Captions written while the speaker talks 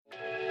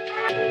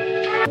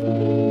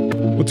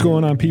What's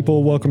going on,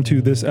 people? Welcome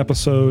to this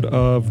episode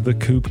of the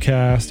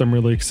Coopcast. I'm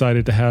really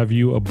excited to have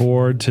you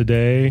aboard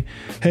today.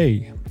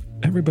 Hey,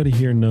 everybody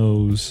here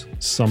knows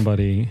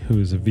somebody who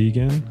is a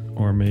vegan,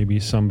 or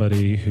maybe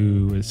somebody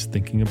who is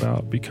thinking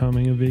about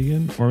becoming a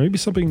vegan, or maybe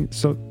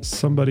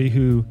somebody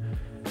who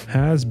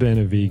has been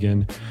a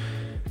vegan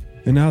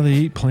and now they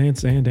eat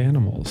plants and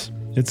animals.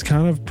 It's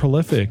kind of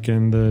prolific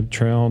in the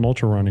trail and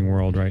ultra running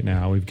world right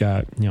now. We've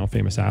got,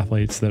 famous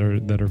athletes that are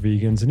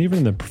vegans, and even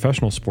in the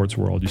professional sports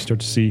world, you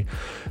start to see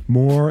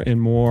more and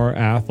more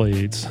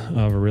athletes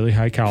of a really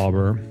high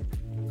caliber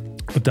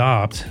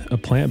adopt a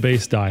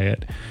plant-based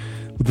diet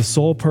with the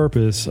sole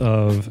purpose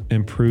of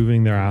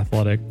improving their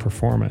athletic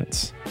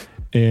performance.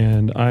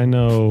 And I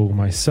know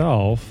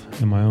myself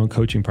in my own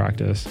coaching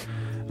practice,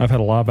 I've had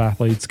a lot of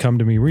athletes come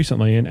to me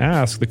recently and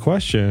ask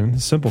the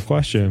simple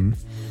question,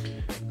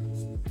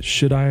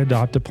 should I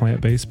adopt a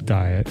plant-based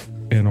diet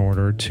in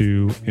order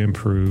to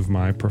improve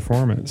my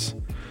performance?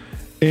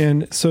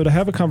 And so to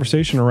have a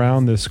conversation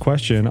around this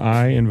question,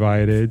 I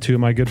invited two of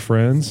my good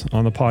friends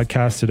on the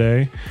podcast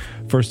today.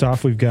 First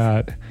off, we've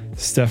got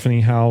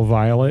Stephanie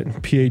Howe-Violet,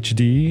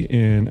 PhD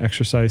in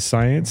exercise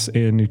science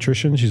and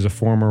nutrition. She's a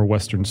former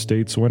Western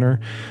States winner.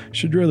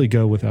 Should really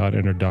go without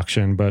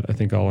introduction, but I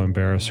think I'll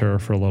embarrass her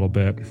for a little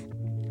bit.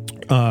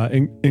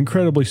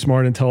 Incredibly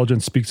smart,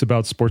 intelligent, speaks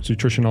about sports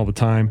nutrition all the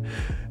time,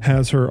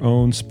 has her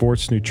own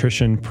sports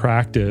nutrition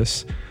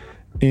practice.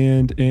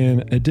 And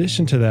in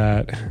addition to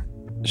that,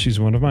 she's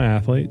one of my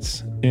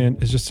athletes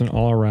and is just an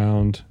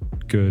all-around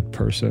good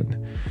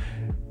person.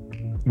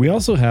 We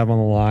also have on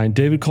the line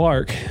David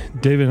Clark.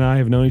 David and I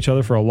have known each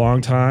other for a long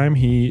time.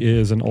 He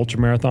is an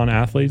ultramarathon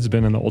athlete. He's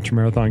been in the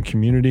ultramarathon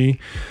community,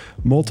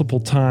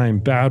 multiple-time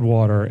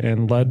Badwater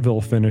and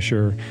Leadville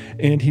finisher,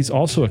 and he's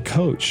also a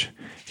coach.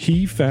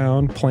 He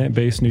found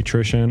plant-based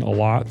nutrition a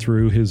lot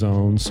through his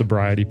own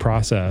sobriety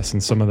process,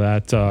 and some of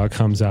that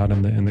comes out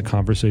in the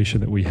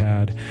conversation that we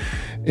had.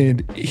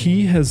 And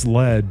he has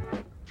led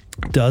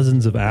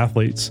dozens of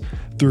athletes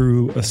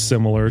through a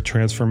similar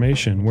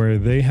transformation where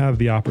they have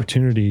the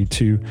opportunity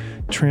to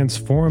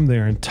transform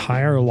their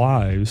entire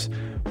lives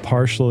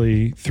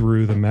partially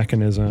through the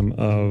mechanism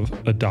of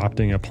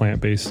adopting a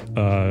plant-based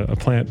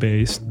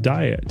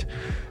diet.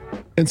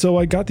 And so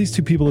I got these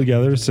two people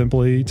together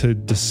simply to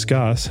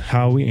discuss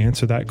how we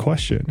answer that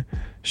question.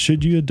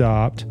 Should you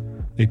adopt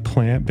a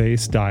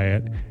plant-based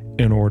diet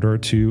in order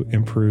to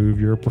improve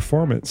your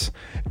performance?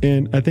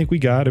 And I think we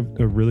got a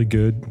really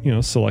good,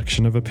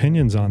 selection of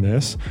opinions on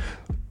this.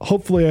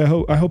 Hopefully, I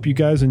hope you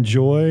guys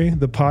enjoy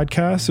the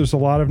podcast. There's a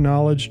lot of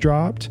knowledge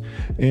dropped.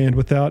 And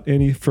without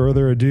any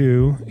further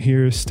ado,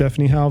 here's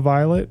Stephanie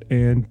Howe-Violet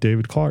and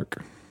David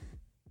Clark.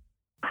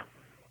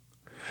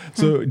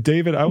 So,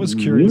 David, I was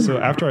curious. So,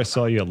 after I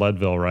saw you at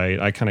Leadville, right,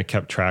 I kind of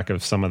kept track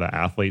of some of the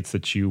athletes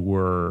that you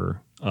were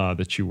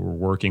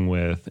working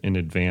with in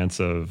advance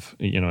of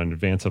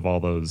all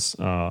those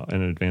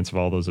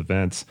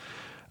events.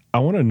 I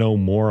want to know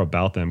more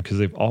about them because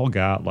they've all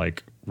got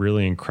like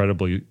really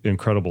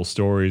incredible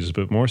stories.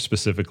 But more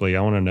specifically,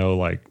 I want to know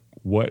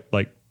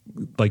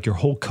what your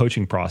whole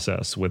coaching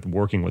process with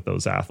working with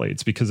those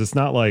athletes, because it's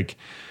not like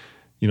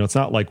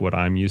what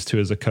I'm used to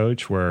as a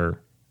coach where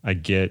I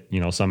get,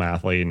 some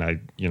athlete and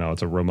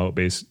it's a remote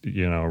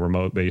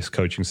based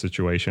coaching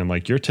situation.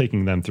 Like you're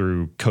taking them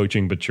through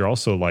coaching, but you're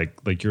also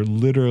like you're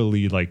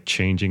literally like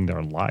changing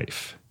their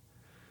life.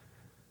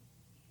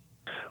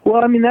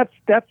 Well, I mean, that's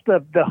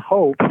the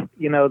hope,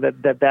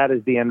 that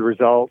is the end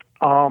result.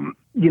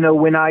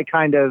 When I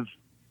kind of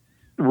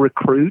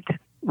recruit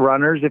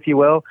runners, if you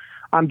will,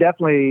 I'm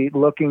definitely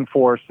looking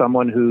for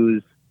someone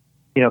who's,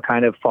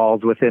 kind of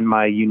falls within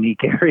my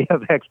unique area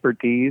of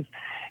expertise,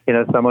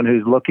 someone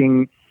who's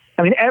looking.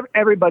 I mean,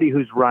 everybody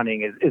who's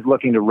running is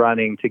looking to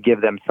running to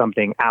give them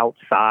something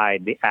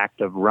outside the act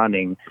of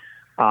running.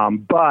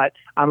 But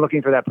I'm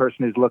looking for that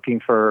person who's looking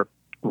for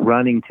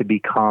running to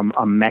become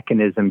a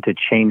mechanism to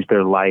change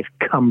their life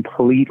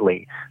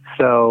completely.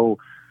 So,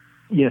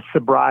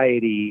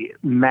 sobriety,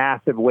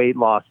 massive weight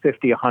loss,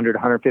 50, 100,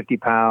 150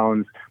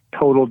 pounds,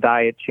 total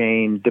diet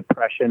change,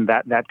 depression,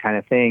 that kind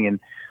of thing. And,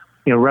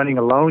 running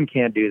alone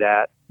can't do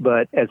that.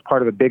 But as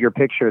part of a bigger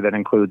picture that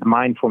includes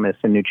mindfulness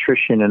and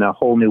nutrition and a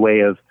whole new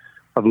way of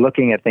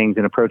looking at things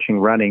and approaching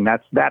running,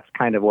 that's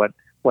kind of what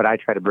I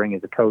try to bring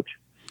as a coach.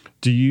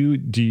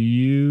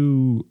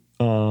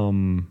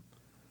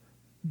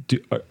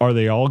 Are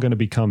they all going to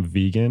become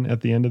vegan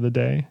at the end of the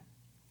day?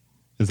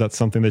 Is that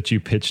something that you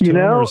pitch to them,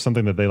 or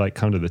something that they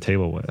come to the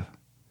table with?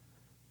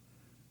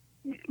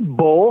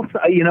 Both.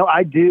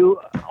 I do.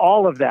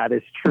 All of that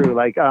is true.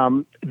 I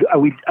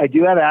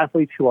do have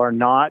athletes who are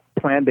not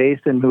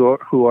plant-based and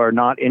who are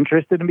not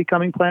interested in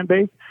becoming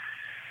plant-based.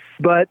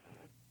 But,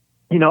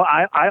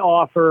 I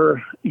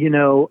offer,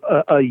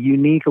 a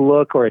unique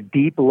look or a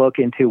deep look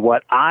into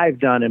what I've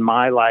done in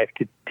my life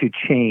to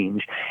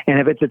change. And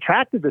if it's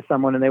attractive to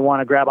someone and they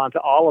want to grab onto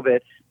all of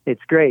it,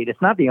 it's great.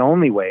 It's not the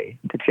only way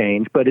to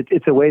change, but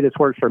it's a way that's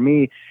worked for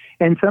me.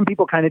 And some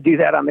people kind of do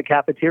that on the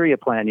cafeteria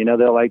plan.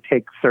 They'll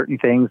take certain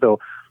things, they'll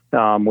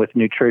with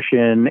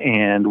nutrition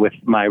and with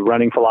my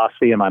running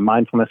philosophy and my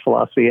mindfulness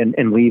philosophy,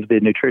 and leave the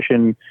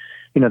nutrition,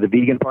 the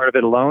vegan part of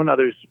it alone.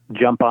 Others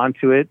jump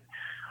onto it.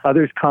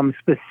 Others come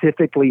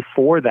specifically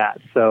for that.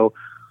 So,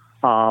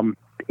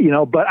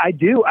 but I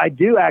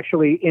do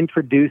actually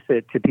introduce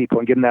it to people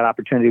and give them that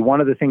opportunity.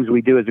 One of the things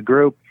we do as a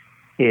group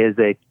is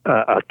a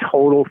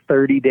total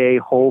 30-day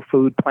whole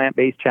food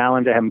plant-based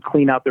challenge. I have them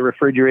clean out the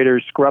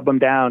refrigerators, scrub them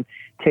down,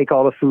 take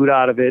all the food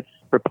out of it,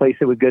 replace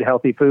it with good,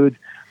 healthy foods.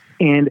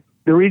 And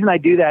the reason I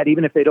do that,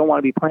 even if they don't want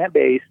to be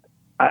plant-based,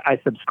 I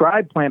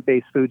subscribe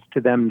plant-based foods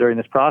to them during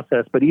this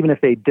process. But even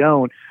if they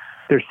don't,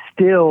 they're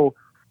still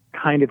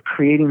kind of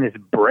creating this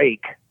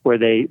break where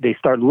they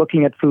start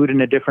looking at food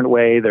in a different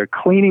way. They're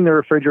cleaning the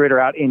refrigerator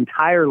out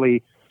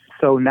entirely.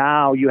 So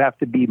now you have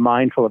to be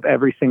mindful of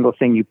every single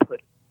thing you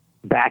put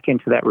back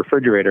into that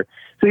refrigerator.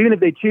 So even if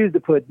they choose to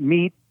put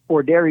meat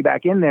or dairy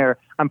back in there,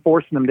 I'm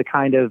forcing them to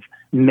kind of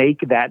make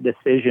that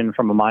decision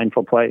from a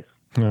mindful place.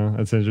 Oh,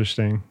 that's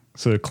interesting.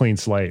 So a clean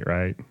slate,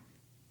 right?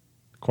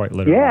 Quite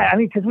literally. Yeah, I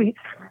mean, because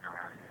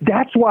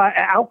that's why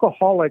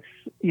alcoholics,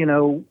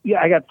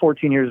 I got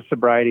 14 years of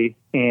sobriety,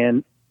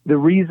 and the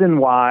reason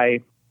why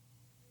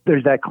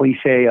there's that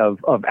cliche of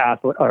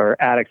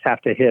addicts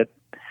have to hit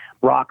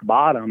rock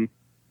bottom,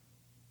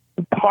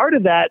 part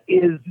of that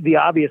is the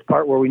obvious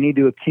part where we need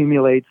to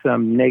accumulate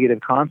some negative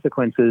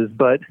consequences,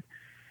 but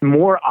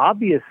more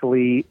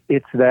obviously,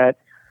 it's that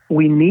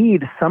we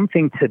need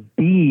something to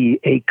be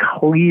a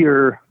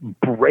clear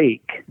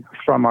break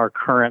from our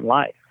current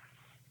life.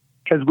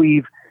 Because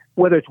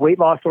whether it's weight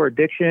loss or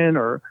addiction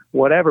or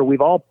whatever, we've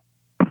all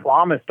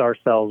promised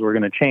ourselves we're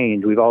going to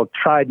change. We've all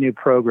tried new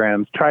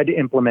programs, tried to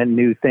implement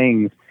new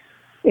things.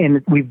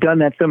 And we've done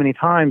that so many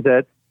times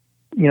that,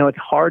 it's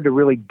hard to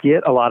really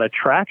get a lot of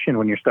traction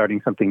when you're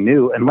starting something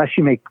new, unless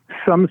you make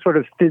some sort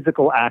of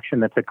physical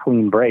action that's a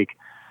clean break.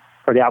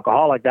 For the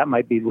alcoholic, that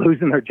might be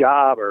losing their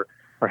job or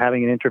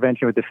having an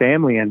intervention with the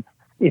family. And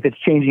if it's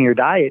changing your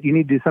diet, you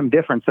need to do something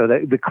different. So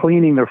the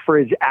cleaning the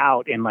fridge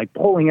out and like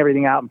pulling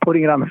everything out and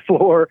putting it on the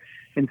floor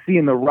and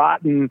seeing the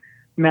rotten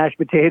mashed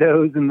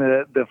potatoes and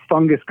the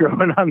fungus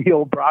growing on the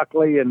old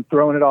broccoli and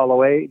throwing it all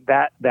away,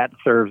 that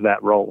serves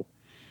that role.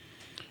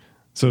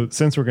 So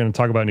since we're going to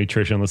talk about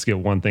nutrition, let's get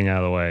one thing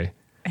out of the way.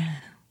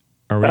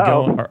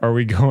 Are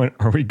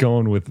we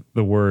going with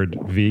the word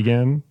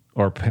vegan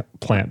or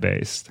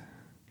plant-based?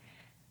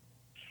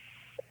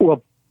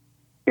 Well,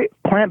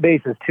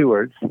 plant-based is 2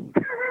 words.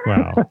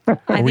 Wow.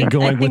 Are we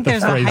going with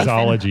the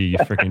phraseology, you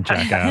freaking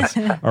jackass?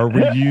 Are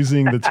we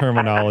using the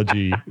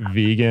terminology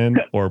vegan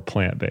or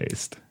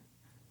plant-based?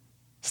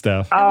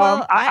 Steph?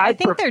 Well, I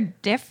think they're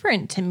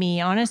different to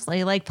me,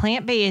 honestly. Like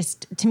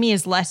plant-based to me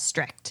is less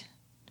strict.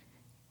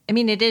 I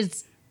mean,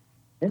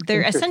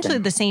 they're essentially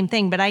the same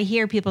thing, but I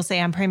hear people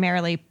say I'm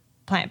primarily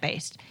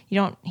plant-based. You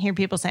don't hear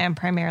people say I'm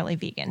primarily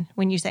vegan.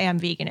 When you say I'm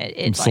vegan,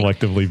 it's I'm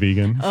selectively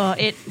vegan.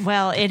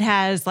 It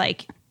has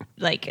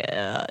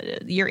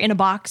you're in a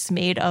box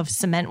made of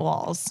cement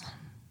walls.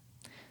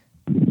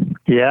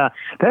 Yeah,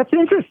 that's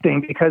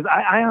interesting because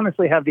I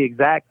honestly have the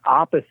exact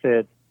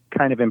opposite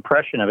kind of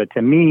impression of it.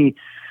 To me,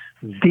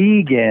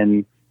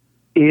 vegan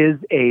is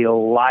a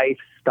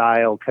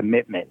lifestyle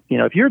commitment.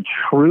 If you're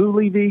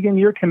truly vegan,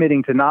 you're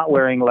committing to not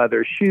wearing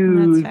leather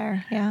shoes, That's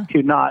fair. Yeah.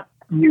 to not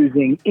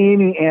using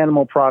any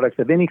animal products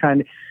of any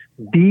kind.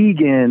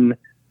 Vegan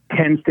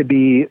tends to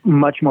be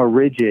much more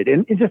rigid,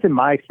 and just in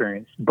my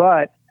experience.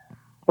 But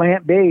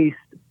plant-based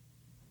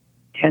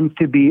tends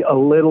to be a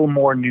little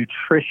more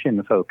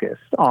nutrition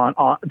focused on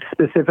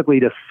specifically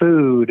to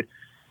food.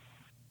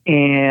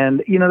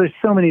 And, there's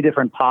so many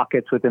different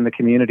pockets within the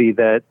community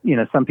that,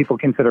 some people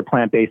consider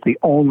plant-based the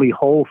only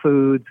whole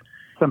foods.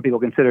 Some people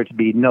consider it to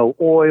be no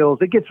oils.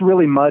 It gets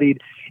really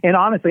muddied. And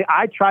honestly,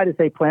 I try to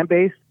say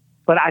plant-based,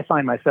 but I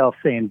find myself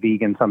saying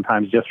vegan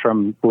sometimes just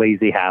from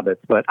lazy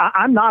habits. But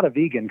I'm not a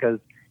vegan because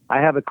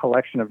I have a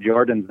collection of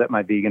Jordans that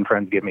my vegan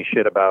friends give me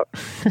shit about.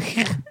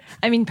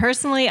 I mean,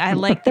 personally, I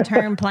like the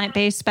term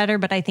plant-based better,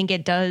 but I think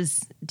it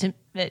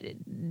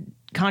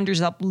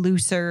conjures up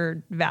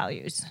looser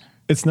values.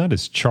 It's not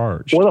as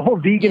charged. Well, the whole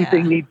vegan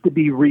thing needs to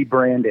be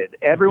rebranded.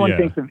 Everyone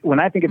thinks when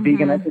I think of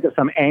vegan, I think of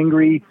some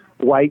angry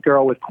white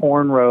girl with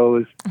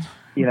cornrows,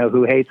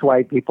 who hates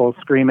white people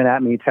screaming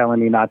at me, telling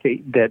me not to,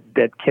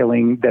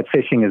 that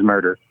fishing is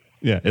murder.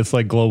 Yeah. It's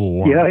like global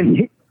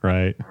warming,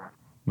 right?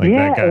 Like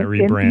that got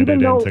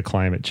rebranded into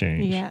climate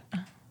change. Yeah.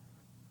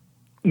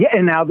 Yeah.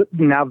 And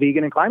now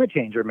vegan and climate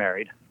change are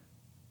married.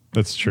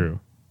 That's true.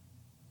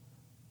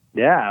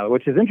 Yeah,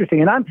 which is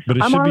interesting, and I'm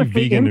honestly be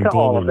vegan into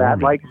all of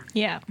that. Warming.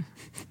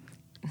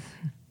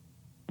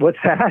 What's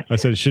that? I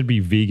said it should be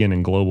vegan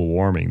and global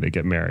warming that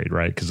get married,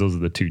 right? Because those are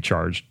the two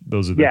charged.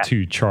 Those are the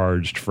two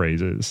charged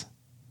phrases.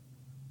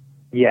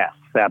 Yes,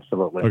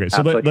 absolutely. Okay, so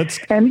absolutely. let's.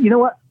 And you know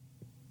what?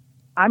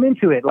 I'm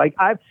into it. Like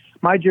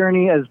my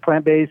journey as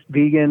plant-based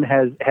vegan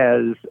has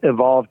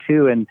evolved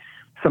too, and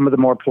some of the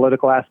more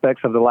political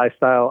aspects of the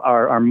lifestyle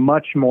are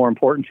much more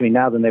important to me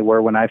now than they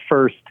were when I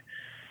first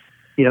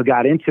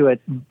got into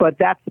it. But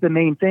that's the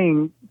main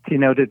thing,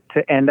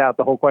 to end out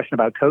the whole question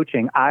about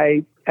coaching.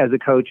 I, as a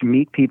coach,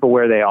 meet people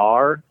where they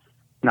are,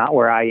 not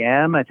where I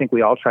am. I think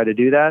we all try to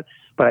do that,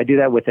 but I do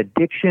that with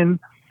addiction.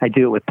 I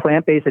do it with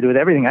plant-based. I do it with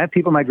everything. I have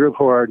people in my group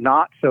who are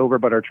not sober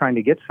but are trying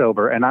to get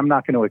sober, and I'm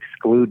not going to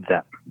exclude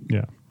them.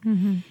 Yeah.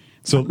 Mm-hmm.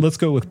 So let's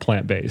go with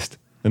plant-based,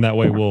 and that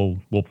way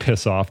we'll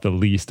piss off the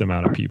least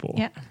amount of people.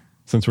 Yeah.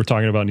 Since we're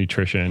talking about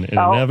nutrition, and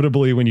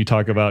inevitably when you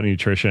talk about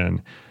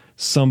nutrition,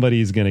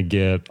 somebody's going to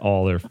get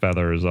all their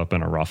feathers up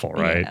in a ruffle,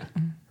 right?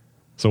 Yeah.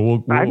 So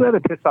we'll I'd rather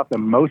piss off the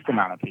most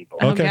amount of people.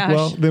 Okay,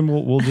 well then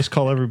we'll just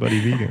call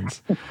everybody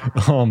vegans.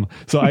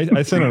 So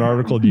I sent an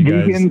article to you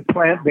guys. Vegan,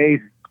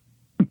 plant-based.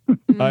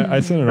 I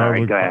sent an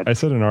article. I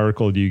sent an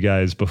article to you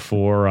guys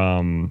before,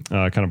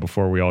 kind of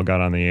before we all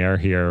got on the air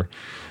here,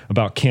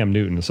 about Cam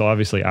Newton. So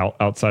obviously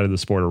outside of the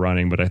sport of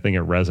running, but I think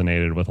it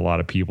resonated with a lot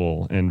of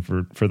people. And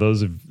for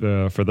those of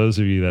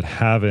you that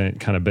haven't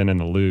kind of been in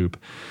the loop,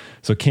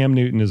 so Cam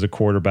Newton is a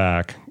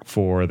quarterback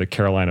for the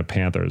Carolina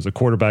Panthers. A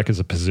quarterback is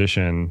a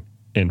position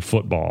in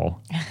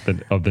football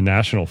of the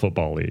National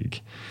Football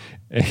League.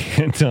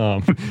 And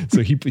so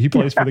he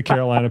plays for the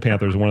Carolina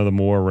Panthers, one of the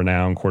more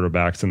renowned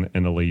quarterbacks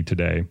in the league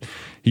today.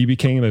 He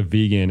became a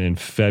vegan in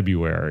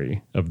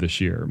February of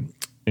this year,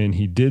 and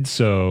he did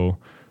so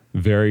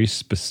very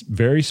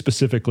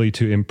specifically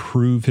to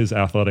improve his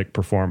athletic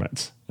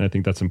performance. And I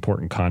think that's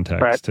important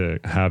context to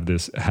have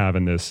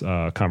in this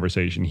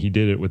conversation. He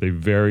did it with a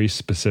very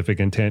specific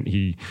intent.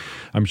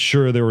 I'm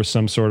sure there was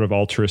some sort of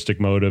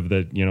altruistic motive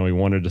that, he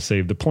wanted to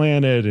save the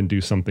planet and do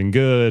something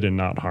good and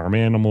not harm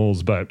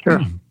animals. But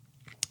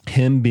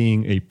him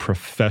being a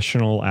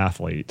professional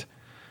athlete,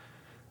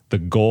 the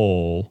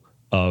goal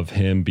of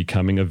him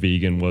becoming a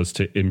vegan was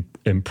to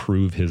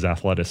improve his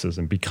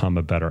athleticism, become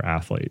a better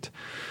athlete.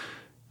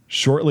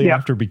 Shortly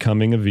after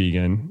becoming a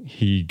vegan,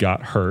 he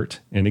got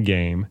hurt in a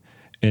game,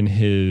 and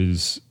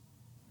his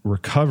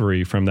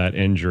recovery from that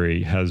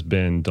injury has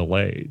been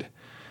delayed.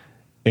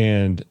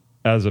 And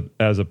as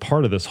a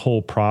part of this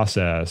whole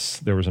process,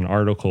 there was an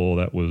article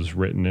that was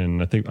written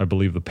in, I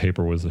believe the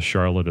paper was the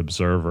Charlotte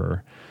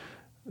Observer,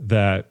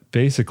 that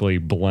basically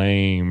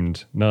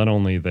blamed not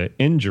only the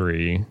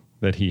injury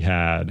that he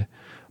had,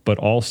 but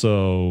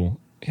also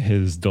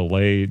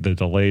the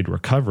delayed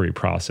recovery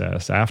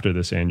process after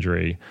this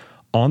injury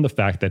on the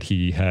fact that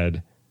he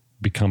had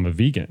become a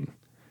vegan.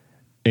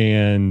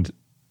 And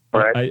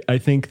I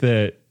think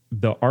that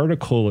the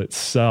article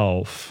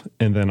itself,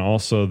 and then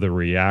also the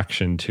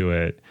reaction to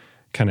it,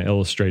 kind of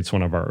illustrates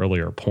one of our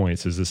earlier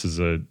points, is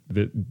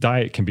the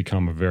diet can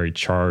become a very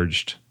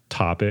charged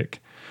topic.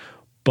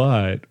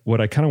 But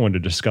what I kind of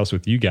wanted to discuss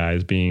with you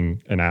guys,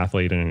 being an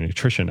athlete and a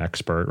nutrition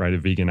expert, right, a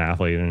vegan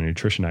athlete and a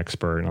nutrition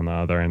expert on the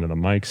other end of the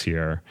mics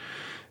here,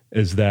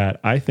 is that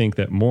I think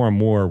that more and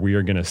more we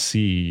are going to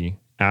see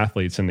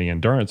athletes in the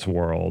endurance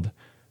world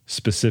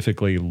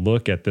specifically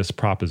look at this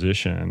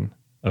proposition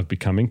of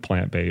becoming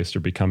plant-based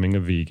or becoming a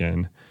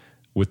vegan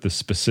with the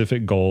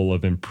specific goal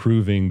of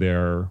improving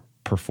their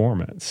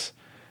performance.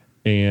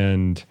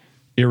 And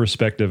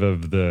irrespective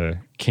of the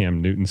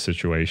Cam Newton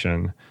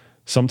situation,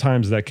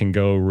 sometimes that can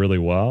go really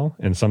well,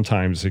 and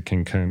sometimes it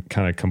can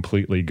kind of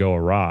completely go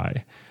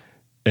awry.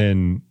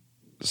 And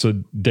so,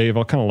 Dave,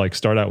 I'll kind of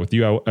start out with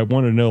you. I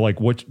want to know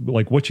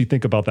what you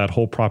think about that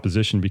whole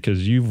proposition,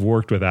 because you've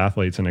worked with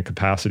athletes in a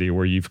capacity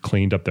where you've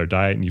cleaned up their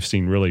diet and you've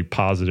seen really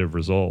positive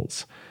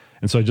results.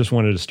 And so I just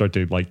wanted to start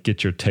to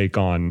get your take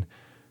on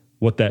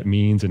what that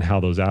means and how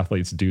those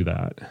athletes do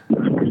that.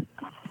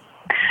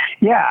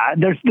 Yeah,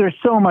 there's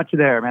so much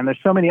there, man. There's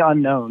so many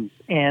unknowns.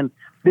 And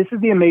this is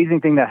the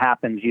amazing thing that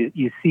happens.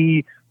 You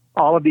see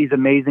all of these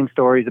amazing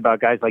stories about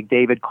guys like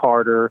David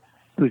Carter,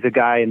 who's a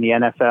guy in the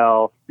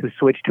NFL who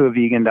switched to a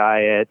vegan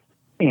diet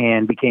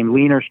and became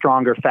leaner,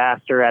 stronger,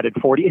 faster, added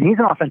 40. And he's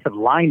an offensive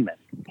lineman.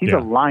 He's a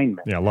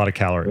lineman. Yeah, a lot of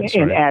calories.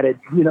 And added,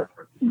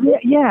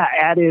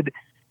 added,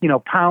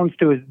 pounds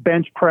to his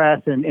bench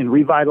press and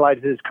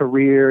revitalized his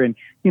career. And,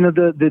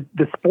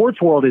 the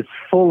sports world is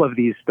full of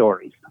these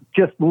stories,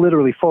 just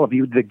literally full of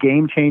you. The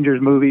Game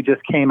Changers movie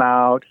just came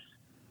out,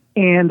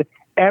 and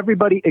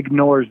everybody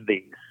ignores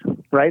these.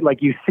 Right?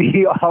 You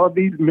see all of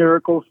these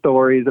miracle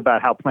stories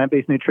about how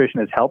plant-based nutrition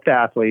has helped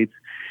athletes.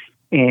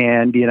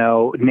 And,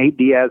 Nate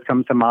Diaz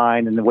comes to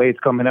mind, and the way it's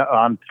coming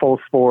on Full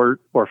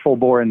Sport or Full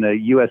Bore in the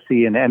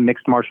UFC and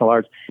mixed martial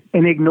arts,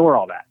 and they ignore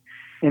all that.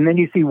 And then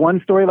you see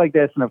one story like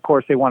this, and of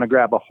course they want to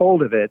grab a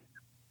hold of it,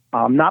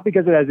 not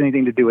because it has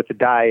anything to do with the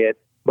diet,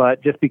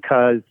 but just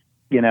because,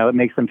 it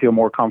makes them feel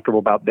more comfortable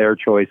about their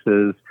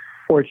choices,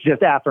 or it's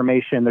just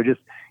affirmation. They're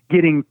just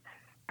getting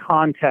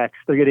context,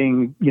 they're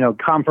getting,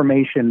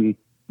 confirmation,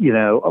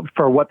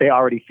 for what they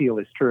already feel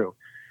is true.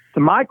 So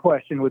my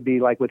question would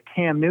be with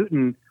Cam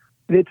Newton,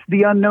 it's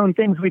the unknown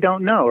things we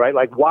don't know, right?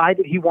 Why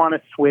did he want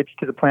to switch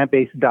to the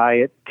plant-based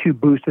diet to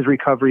boost his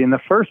recovery in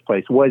the first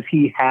place? Was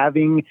he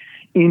having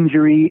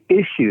injury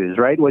issues,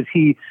 right? Was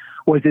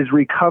his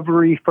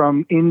recovery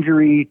from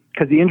injury,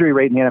 because the injury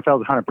rate in the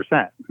NFL is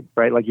 100%,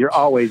 right? You're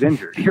always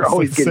injured. You're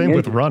always getting same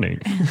injured. With running.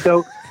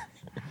 So,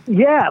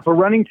 yeah, for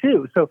running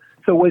too. So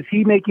So was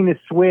he making the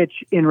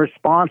switch in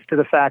response to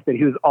the fact that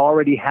he was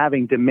already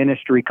having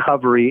diminished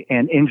recovery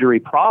and injury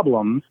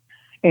problems,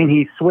 and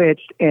he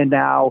switched, and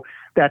now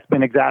that's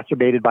been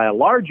exacerbated by a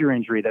larger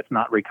injury that's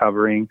not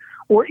recovering,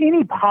 or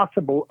any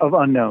possible of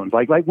unknowns?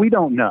 Like we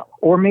don't know.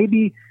 Or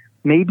maybe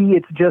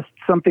it's just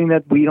something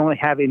that we don't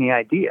have any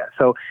idea.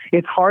 So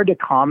it's hard to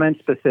comment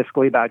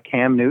specifically about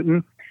Cam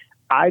Newton.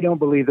 I don't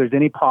believe there's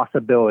any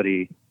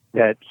possibility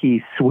that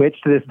he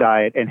switched this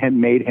diet and had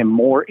made him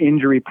more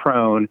injury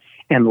prone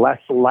and less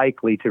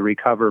likely to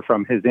recover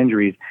from his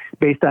injuries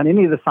based on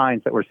any of the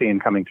signs that we're seeing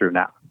coming through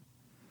now.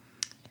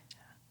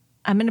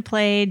 I'm going to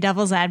play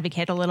devil's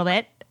advocate a little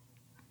bit.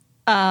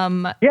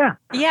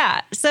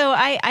 Yeah. So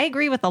I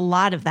agree with a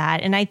lot of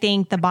that. And I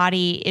think the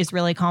body is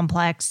really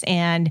complex.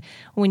 And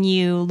when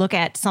you look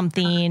at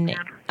something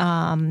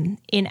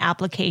in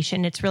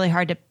application, it's really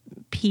hard to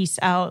piece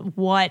out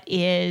what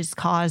is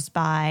caused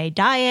by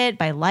diet,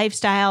 by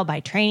lifestyle, by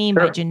training,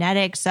 by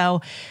genetics.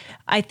 So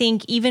I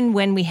think even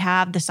when we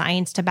have the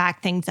science to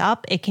back things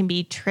up, it can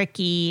be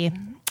tricky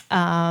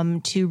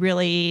to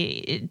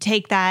really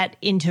take that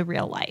into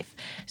real life.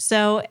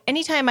 So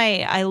anytime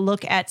I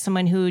look at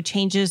someone who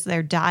changes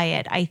their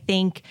diet, I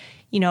think,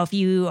 if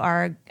you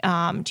are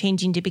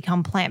changing to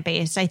become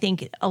plant-based, I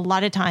think a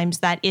lot of times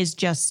that is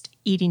just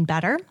eating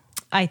better.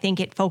 I think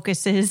it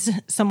focuses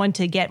someone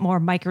to get more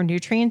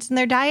micronutrients in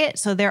their diet.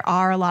 So there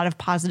are a lot of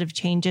positive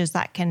changes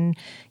that can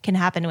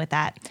happen with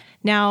that.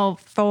 Now,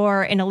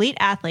 for an elite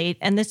athlete,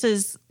 and this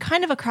is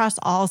kind of across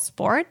all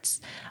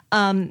sports,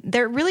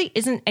 there really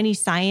isn't any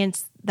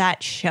science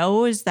that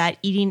shows that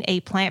eating a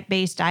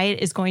plant-based diet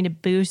is going to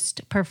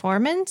boost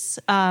performance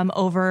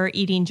over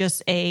eating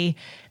just the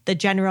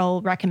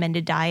general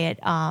recommended diet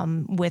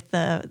with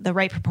the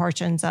right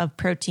proportions of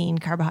protein,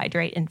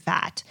 carbohydrate, and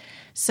fat.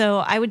 So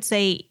I would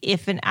say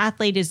if an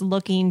athlete is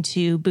looking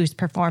to boost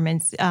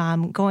performance,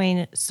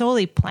 going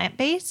solely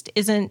plant-based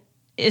isn't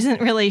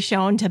really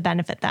shown to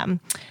benefit them.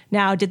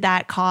 Now, did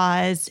that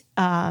cause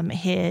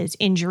his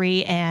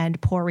injury and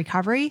poor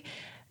recovery?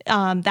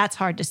 That's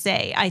hard to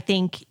say. I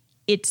think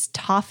it's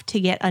tough to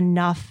get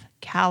enough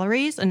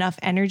calories, enough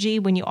energy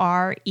when you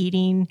are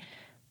eating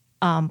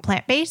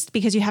plant-based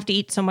because you have to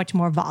eat so much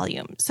more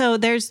volume. So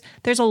there's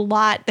a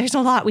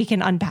lot we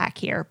can unpack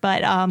here,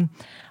 but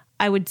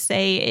I would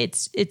say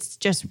it's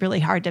just really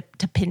hard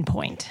to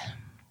pinpoint.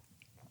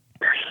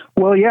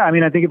 Well, yeah. I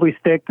mean, I think if we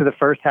stick to the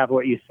first half of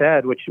what you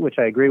said, which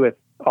I agree with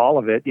all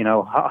of it,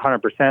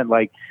 100%,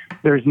 like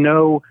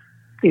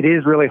it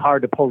is really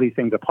hard to pull these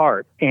things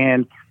apart.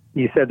 And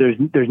you said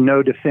there's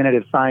no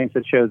definitive science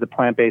that shows the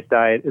plant-based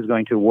diet is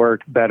going to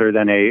work better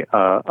than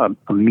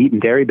a meat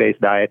and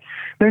dairy-based diet.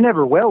 There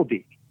never will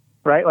be,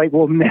 right? Like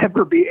we'll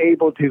never be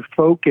able to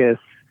focus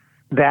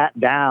that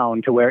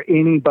down to where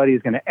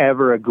anybody's going to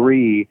ever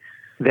agree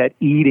that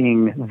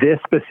eating this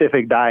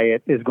specific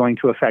diet is going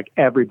to affect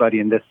everybody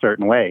in this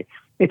certain way.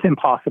 It's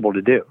impossible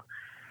to do.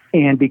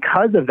 And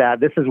because of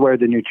that, this is where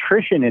the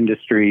nutrition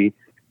industry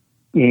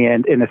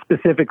and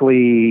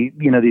specifically,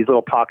 these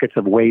little pockets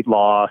of weight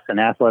loss and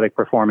athletic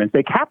performance,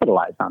 they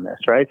capitalize on this,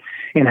 right?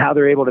 And how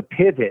they're able to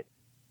pivot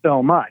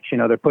so much.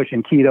 They're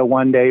pushing keto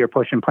one day, or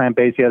pushing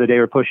plant-based the other day,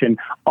 or pushing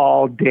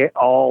all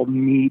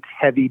meat,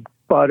 heavy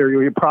butter.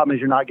 Your problem is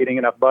you're not getting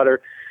enough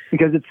butter,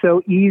 because it's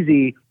so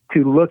easy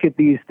to look at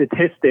these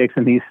statistics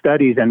and these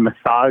studies and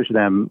massage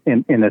them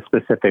in a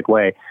specific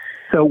way.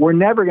 So we're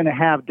never going to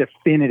have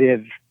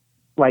definitive,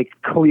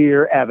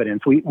 clear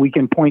evidence. We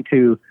can point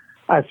to,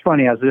 it's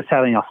funny, I was just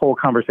having a whole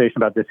conversation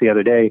about this the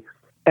other day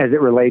as it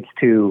relates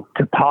to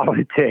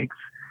politics.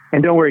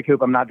 And don't worry,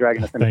 Coop, I'm not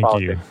dragging us into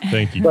politics.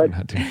 Thank you for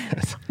not doing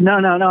that. No,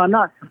 I'm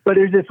not. But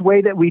there's this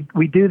way that we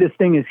do this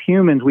thing as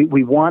humans.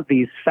 We want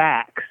these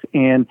facts,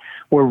 and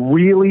we're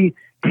really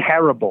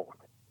terrible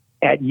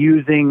at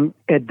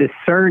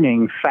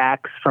discerning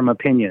facts from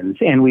opinions.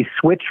 And we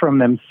switch from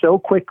them so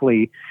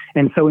quickly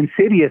and so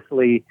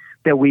insidiously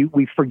that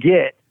we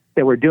forget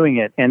that we're doing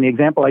it. And the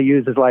example I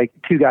use is like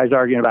two guys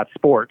arguing about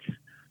sports.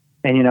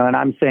 And, and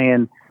I'm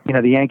saying,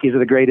 the Yankees are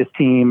the greatest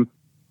team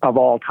of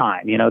all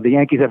time. The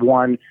Yankees have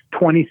won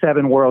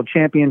 27 world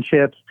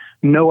championships.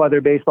 No other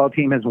baseball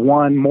team has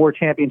won more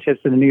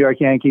championships than the New York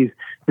Yankees.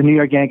 The New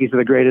York Yankees are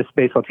the greatest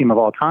baseball team of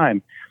all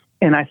time.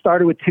 And I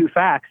started with two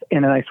facts,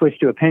 and then I switched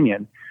to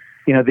opinion.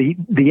 The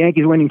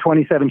Yankees winning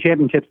 27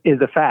 championships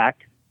is a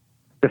fact.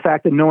 The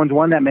fact that no one's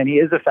won that many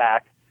is a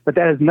fact, but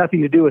that has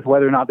nothing to do with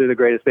whether or not they're the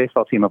greatest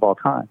baseball team of all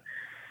time.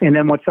 And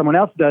then what someone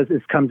else does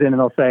is comes in and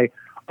they'll say,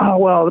 oh,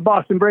 well, the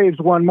Boston Braves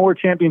won more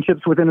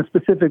championships within a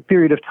specific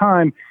period of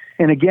time.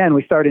 And again,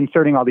 we start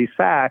inserting all these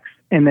facts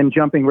and then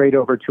jumping right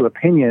over to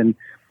opinion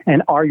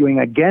and arguing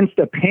against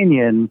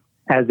opinion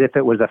as if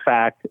it was a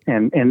fact.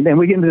 And then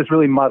we get into this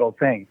really muddled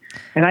thing.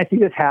 And I see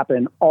this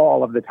happen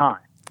all of the time.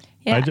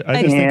 Yeah. I just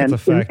think it's a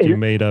fact you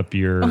made up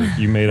your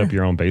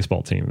own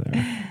baseball team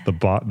there.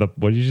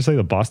 What did you say?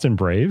 The Boston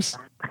Braves?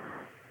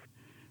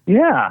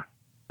 Yeah,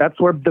 that's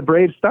where the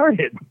Braves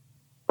started.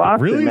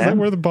 Boston, really? Man. Is that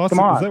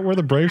where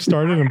the Braves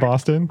started in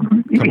Boston?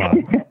 Come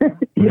on.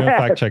 We're going to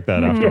fact check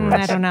that afterwards.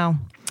 I don't know.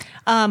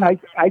 I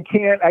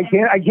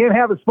can't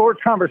have a sports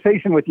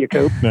conversation with you,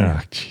 Coop.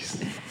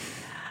 Jeez.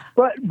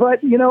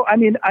 But you know, I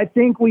mean, I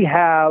think we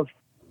have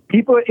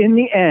people in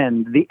the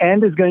end. The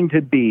end is going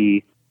to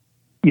be,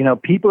 you know,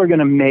 people are going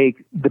to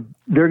make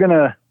they're going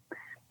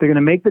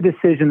to make the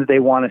decision that they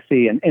want to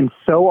see, and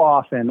so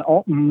often,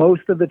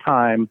 most of the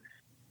time,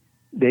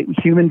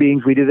 human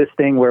beings, we do this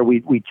thing where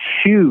we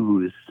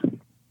choose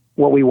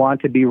what we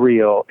want to be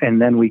real,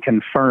 and then we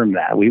confirm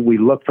that. We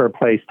look for a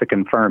place to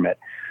confirm it.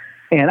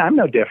 And I'm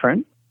no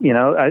different. You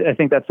know, I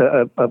think that's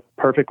a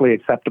perfectly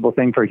acceptable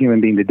thing for a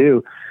human being to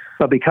do.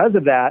 But because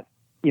of that,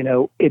 you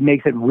know, it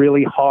makes it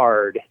really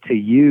hard to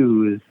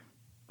use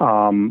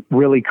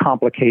really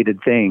complicated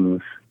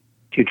things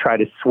to try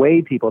to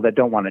sway people that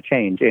don't want to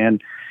change.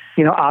 And,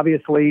 you know,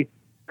 obviously,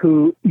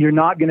 you're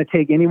not going to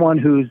take anyone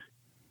who's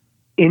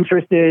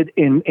interested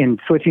in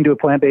switching to a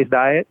plant-based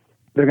diet.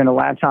 They're going to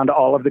latch on to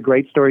all of the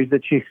great stories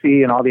that you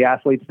see and all the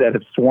athletes that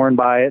have sworn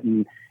by it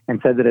and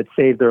said that it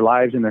saved their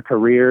lives and their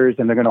careers,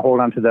 and they're going to hold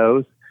on to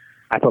those.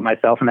 I put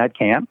myself in that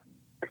camp.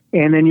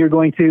 And then you're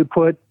going to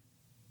put,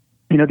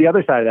 you know, the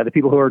other side of that, the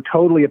people who are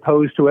totally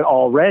opposed to it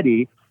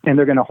already, and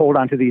they're going to hold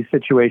on to these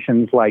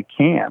situations like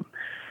Cam.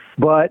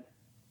 But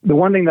the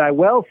one thing that I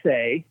will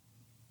say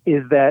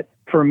is that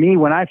for me,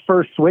 when I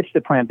first switched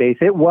to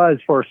plant-based, it was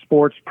for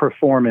sports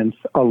performance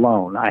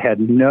alone. I had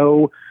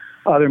no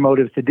other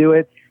motives to do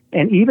it.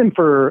 And even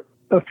for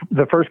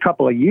the first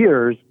couple of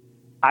years,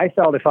 I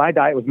felt if my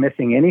diet was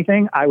missing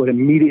anything, I would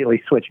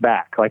immediately switch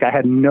back. Like I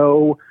had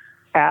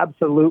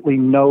absolutely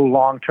no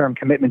long-term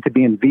commitment to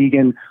being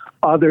vegan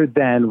other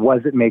than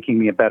was it making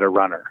me a better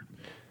runner?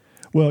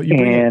 Well,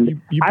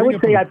 I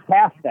would say I've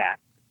passed that.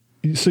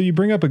 So you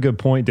bring up a good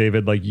point,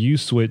 David. Like you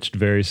switched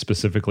very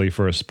specifically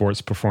for a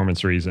sports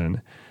performance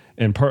reason.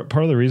 And part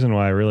of the reason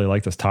why I really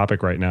like this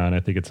topic right now, and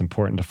I think it's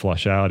important to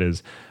flush out,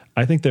 is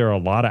I think there are a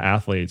lot of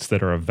athletes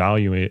that are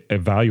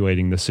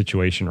evaluating the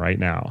situation right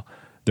now.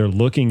 They're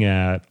looking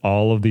at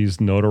all of these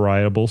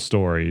notoriable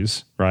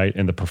stories, right,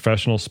 in the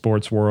professional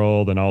sports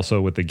world, and also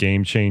with the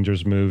Game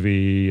Changers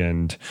movie,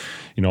 and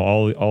you know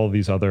all of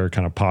these other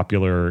kind of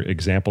popular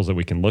examples that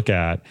we can look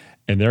at,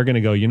 and they're going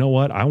to go, you know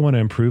what, I want to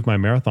improve my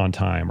marathon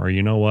time, or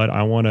you know what,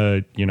 I want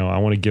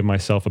to give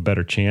myself a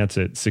better chance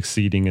at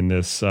succeeding in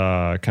this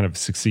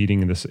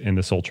in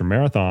this ultra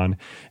marathon,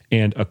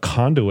 and a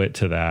conduit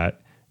to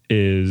that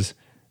is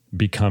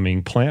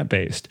becoming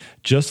plant-based.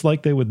 Just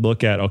like they would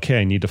look at,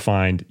 okay, I need to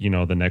find, you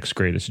know, the next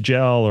greatest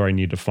gel, or I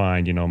need to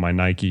find, you know, my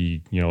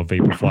Nike, you know,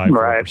 Vaporfly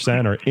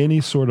 4%, or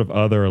any sort of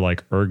other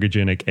like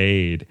ergogenic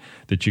aid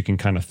that you can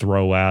kind of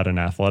throw at an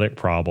athletic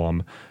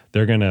problem.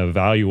 They're going to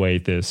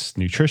evaluate this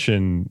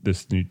nutrition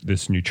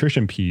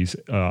piece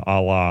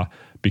a la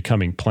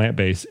becoming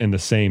plant-based in the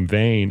same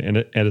vein.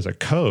 And as a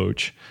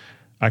coach,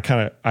 I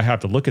have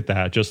to look at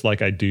that just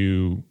like I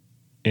do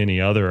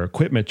any other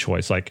equipment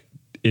choice. Like,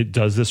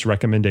 does this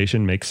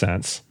recommendation make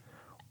sense,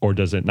 or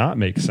does it not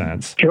make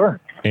sense?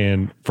 Sure.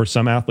 And for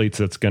some athletes,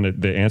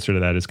 the answer to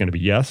that is going to be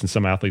yes, and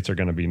some athletes are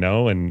going to be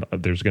no, and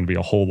there's going to be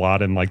a whole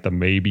lot in like the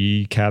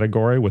maybe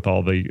category with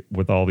all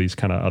these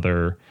kind of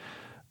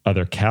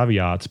other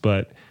caveats.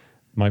 But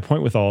my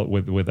point with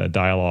that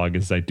dialogue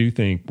is I do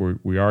think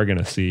we are going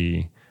to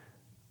see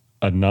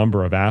a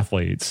number of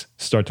athletes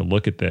start to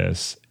look at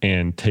this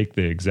and take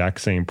the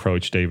exact same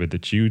approach, David,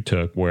 that you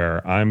took,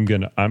 where I'm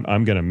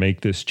gonna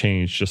make this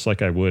change just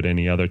like I would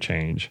any other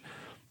change,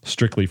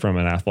 strictly from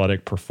an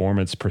athletic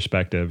performance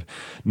perspective.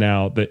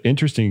 Now,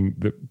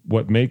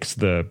 what makes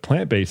the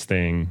plant-based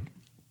thing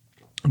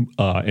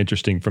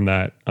interesting from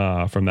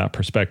that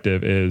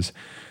perspective is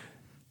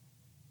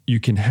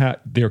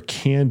there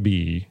can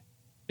be,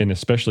 and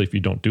especially if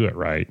you don't do it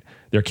right,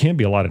 there can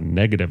be a lot of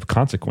negative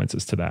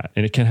consequences to that.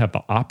 And it can have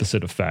the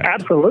opposite effect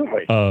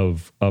absolutely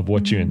of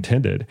what you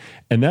intended.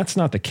 And that's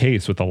not the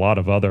case with a lot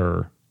of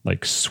other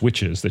like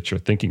switches that you're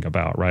thinking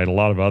about, right? A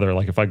lot of other,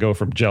 like if I go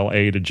from gel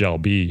A to gel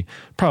B,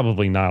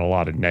 probably not a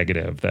lot of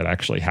negative that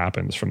actually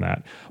happens from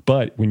that.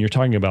 But when you're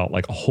talking about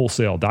like a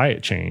wholesale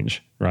diet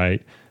change,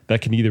 right,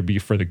 that can either be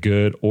for the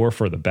good or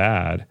for the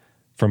bad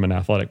from an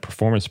athletic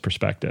performance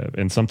perspective.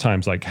 And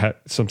sometimes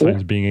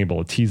being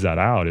able to tease that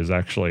out is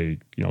actually,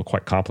 you know,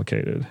 quite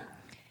complicated.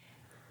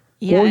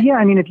 Yeah. Well, yeah,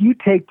 I mean, if you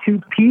take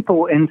two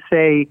people and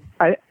say,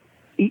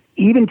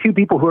 even two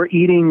people who are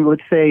eating,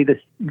 let's say this,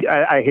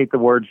 I hate the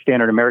word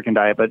standard American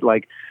diet, but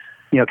like,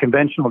 you know,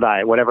 conventional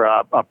diet, whatever,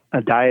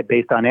 a diet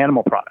based on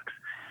animal products,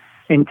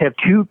 and to have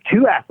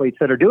two athletes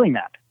that are doing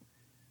that,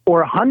 or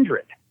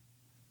 100,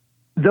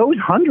 those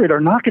 100 are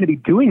not going to be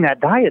doing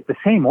that diet the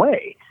same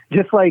way.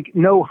 Just like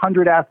no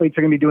 100 athletes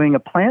are going to be doing a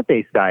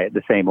plant-based diet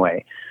the same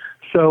way.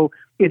 So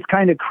it's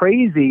kind of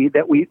crazy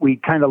that we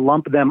kind of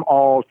lump them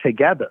all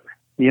together.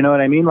 You know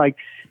what I mean? Like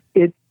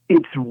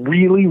it's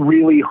really,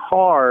 really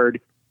hard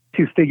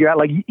to figure out,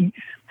 like,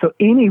 so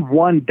any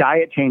one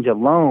diet change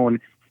alone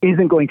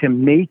isn't going to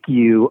make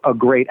you a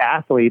great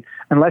athlete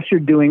unless you're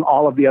doing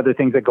all of the other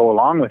things that go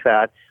along with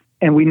that.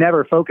 And we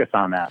never focus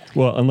on that.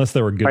 Well, unless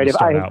they were good to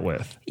start out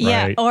with.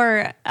 Yeah. Right?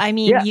 Or, I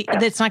mean,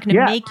 that's not going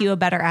to make you a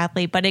better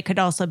athlete, but it could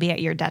also be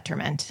at your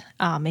detriment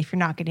if you're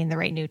not getting the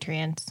right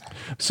nutrients.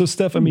 So,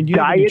 Steph, I mean, you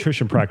have a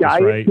nutrition practice,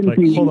 right? Like,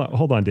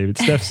 hold on, David.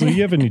 Steph, so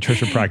you have a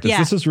nutrition practice.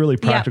 This is really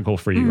practical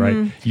for you,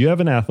 right? You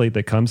have an athlete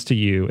that comes to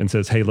you and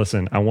says, hey,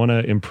 listen, I want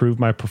to improve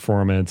my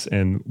performance.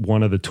 And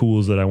one of the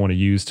tools that I want to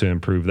use to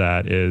improve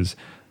that is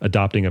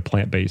adopting a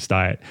plant-based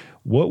diet.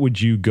 What would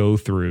you go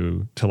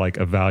through to like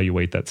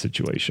evaluate that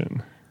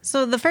situation?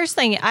 So the first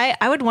thing,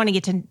 I would want to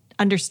get to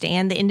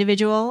understand the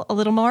individual a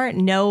little more,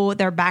 know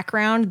their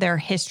background, their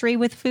history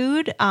with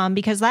food,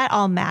 because that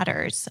all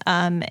matters.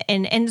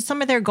 And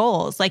some of their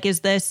goals, like,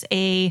 is this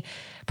a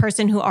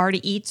person who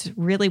already eats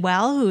really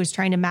well, who is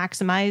trying to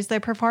maximize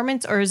their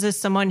performance? Or is this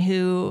someone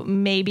who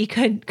maybe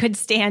could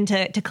stand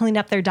to clean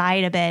up their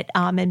diet a bit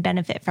and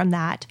benefit from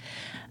that?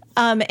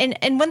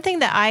 And one thing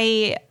that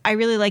I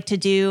really like to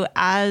do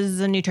as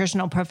a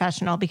nutrition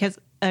professional, because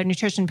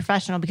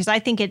I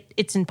think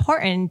it's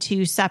important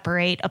to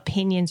separate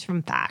opinions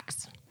from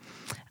facts.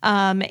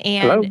 And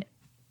Hello?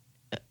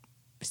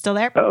 Still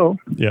there? Uh-oh.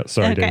 Yeah,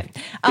 sorry, okay.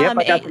 Dave. Yep,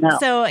 I got you now.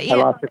 So I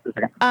lost it for a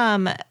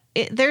second.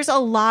 There's a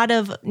lot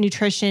of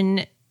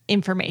nutrition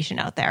information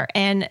out there,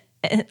 and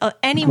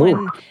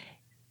anyone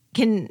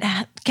can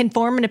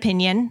form an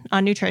opinion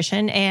on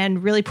nutrition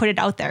and really put it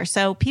out there.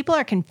 So people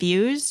are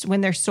confused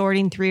when they're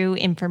sorting through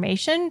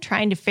information,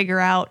 trying to figure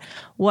out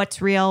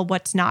what's real,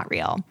 what's not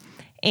real.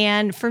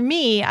 And for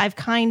me, I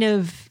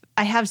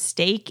have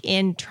stake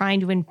in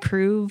trying to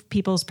improve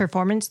people's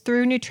performance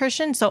through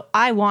nutrition. So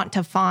I want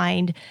to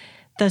find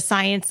the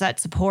science that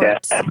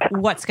supports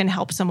what's going to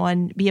help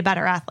someone be a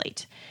better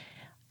athlete.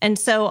 And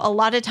so a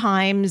lot of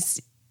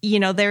times,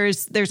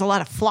 there's a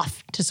lot of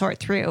fluff to sort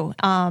through.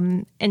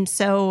 And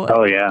so,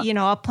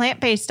 a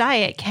plant-based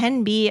diet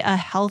can be a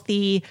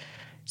healthy,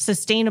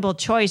 sustainable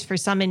choice for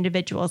some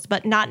individuals,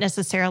 but not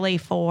necessarily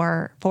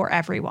for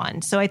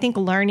everyone. So I think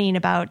learning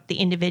about the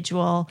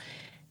individual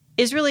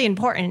is really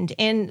important.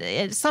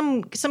 And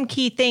some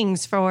key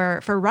things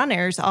for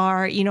runners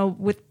are,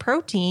 with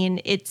protein,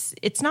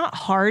 it's not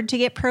hard to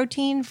get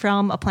protein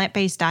from a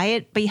plant-based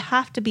diet, but you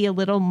have to be a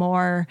little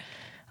more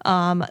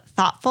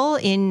thoughtful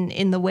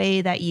in the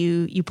way that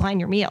you plan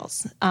your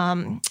meals,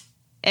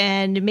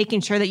 and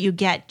making sure that you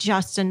get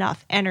just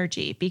enough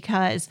energy,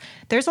 because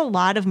there's a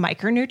lot of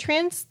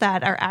micronutrients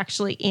that are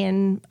actually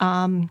in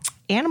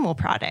animal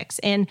products.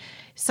 And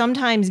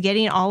sometimes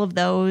getting all of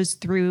those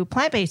through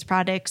plant-based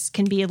products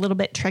can be a little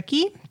bit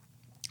tricky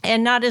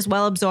and not as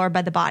well absorbed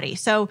by the body.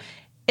 So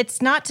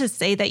it's not to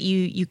say that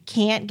you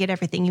can't get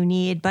everything you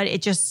need, but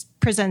it just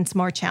presents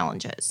more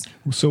challenges.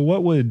 So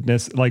what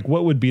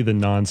would be the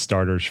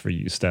non-starters for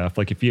you, Steph?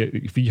 Like if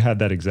you had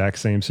that exact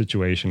same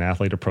situation,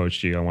 athlete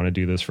approached you, I want to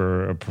do this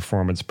for a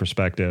performance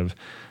perspective,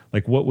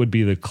 like what would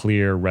be the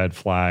clear red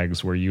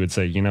flags where you would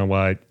say, you know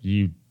what,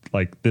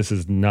 this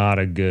is not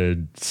a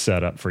good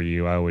setup for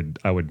you. I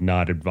would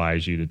not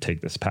advise you to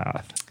take this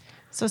path.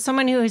 So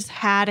someone who has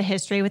had a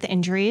history with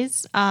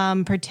injuries,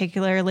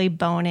 particularly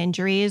bone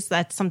injuries,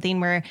 that's something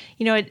where,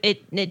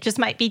 it just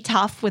might be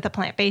tough with a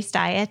plant-based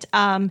diet.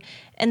 And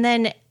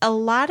then a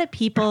lot of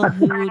people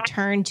who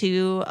turn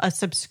to a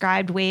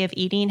subscribed way of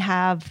eating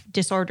have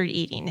disordered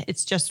eating.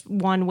 It's just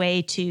one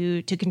way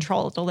to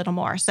control it a little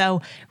more.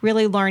 So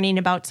really learning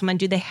about someone,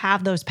 do they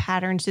have those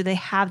patterns? Do they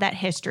have that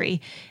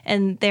history?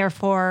 And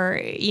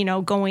therefore,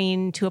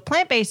 going to a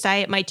plant-based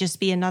diet might just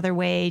be another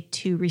way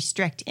to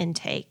restrict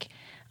intake.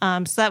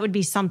 So that would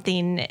be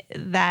something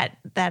that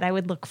I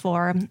would look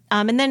for.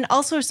 And then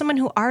also someone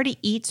who already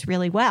eats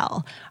really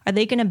well. Are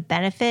they going to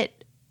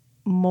benefit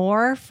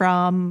more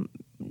from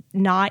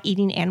not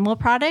eating animal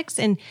products?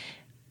 And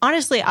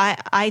honestly,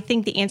 I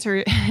think the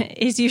answer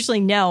is usually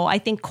no. I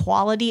think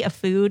quality of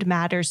food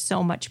matters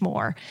so much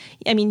more.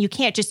 I mean, you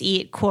can't just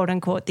eat, quote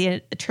unquote,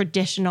 the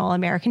traditional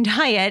American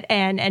diet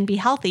and be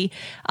healthy.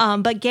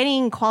 But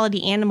getting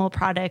quality animal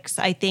products,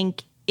 I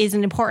think, is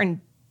an important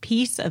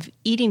piece of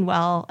eating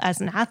well as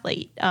an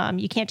athlete.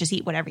 You can't just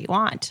eat whatever you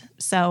want.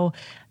 So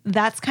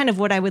that's kind of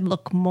what I would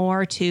look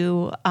more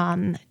to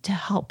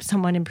help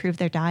someone improve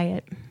their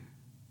diet.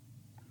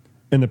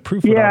 And the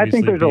proof would I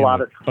think there's a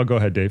lot of... Oh, go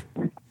ahead, Dave.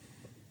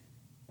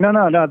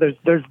 No.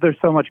 There's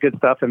so much good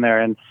stuff in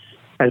there. And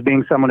as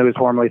being someone who was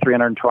formerly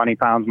 320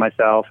 pounds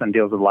myself and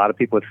deals with a lot of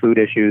people with food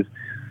issues,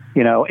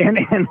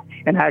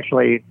 and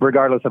actually,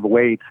 regardless of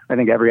weight, I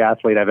think every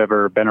athlete I've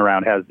ever been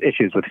around has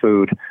issues with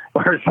food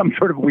or some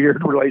sort of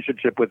weird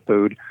relationship with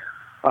food.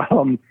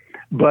 But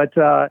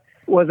what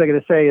was I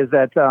going to say is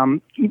that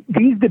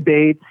these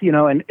debates,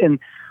 and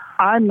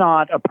I'm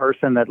not a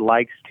person that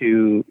likes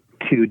to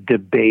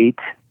debate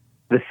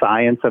the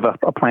science of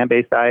a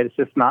plant-based diet. It's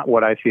just not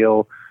what I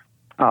feel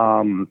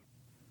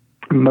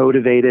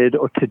motivated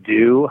or to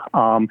do.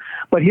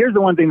 But here's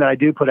the one thing that I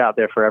do put out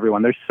there for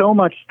everyone. There's so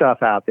much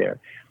stuff out there.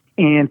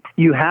 And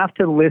you have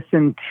to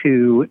listen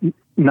to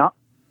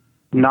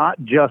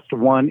not just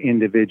one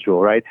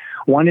individual, right?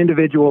 One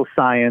individual's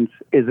science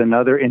is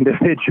another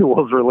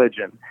individual's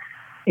religion.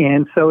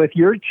 And so if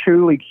you're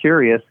truly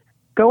curious,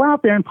 go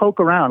out there and poke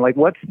around. Like,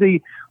 what is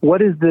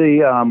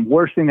the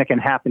worst thing that can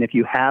happen if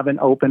you have an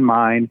open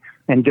mind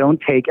and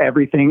don't take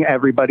everything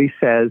everybody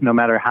says, no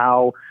matter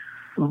how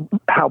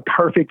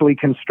perfectly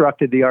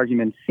constructed the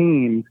argument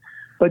seems,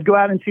 but go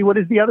out and see what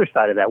is the other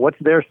side of that. What's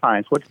their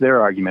science? What's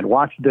their argument?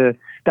 Watch the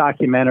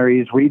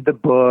documentaries, read the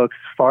books,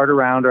 fart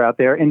around or out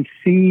there, and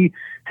see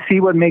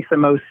what makes the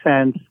most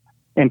sense,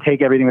 and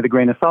take everything with a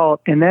grain of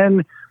salt, and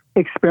then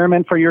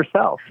experiment for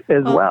yourself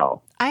as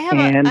well. I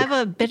have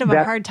a bit of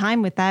a hard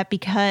time with that,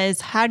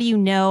 because how do you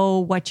know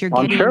what you're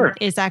getting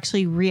is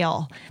actually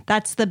real?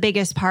 That's the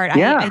biggest part.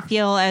 Yeah. I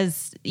feel,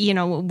 as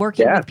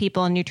working with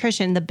people in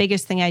nutrition, the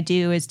biggest thing I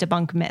do is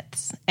debunk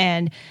myths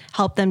and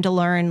help them to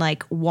learn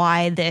like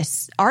why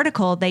this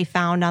article they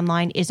found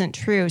online isn't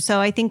true. So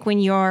I think when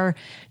you're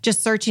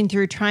just searching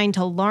through trying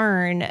to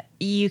learn,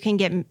 you can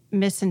get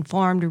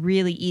misinformed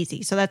really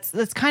easy. So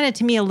that's kind of,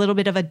 to me, a little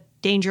bit of a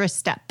dangerous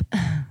step.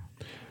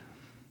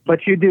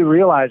 But you do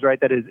realize, right,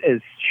 that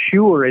as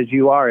sure as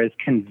you are, as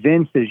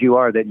convinced as you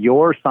are that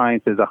your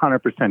science is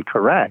 100%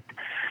 correct,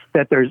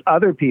 that there's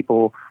other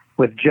people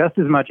with just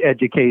as much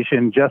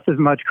education, just as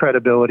much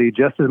credibility,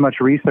 just as much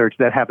research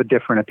that have a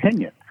different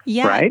opinion.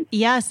 Yeah, right?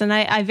 Yes, and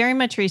I very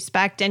much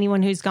respect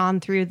anyone who's gone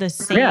through the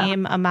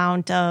same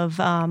amount of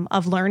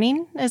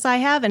learning as I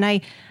have, and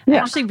I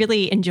actually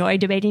really enjoy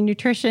debating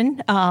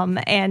nutrition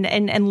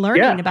and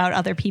learning about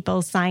other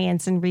people's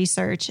science and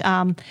research.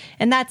 And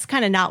that's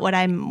kind of not what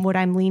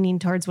I'm leaning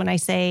towards when I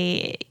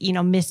say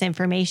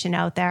misinformation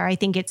out there. I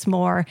think it's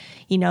more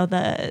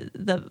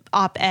the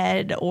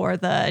op-ed or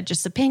the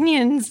just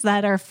opinions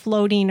that are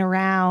floating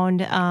around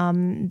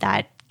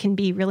that can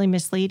be really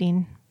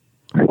misleading.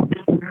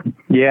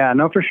 Yeah,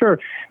 no, for sure.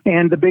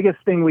 And the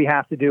biggest thing we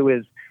have to do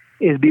is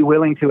be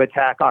willing to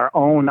attack our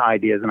own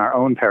ideas and our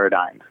own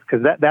paradigms,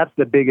 because that's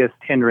the biggest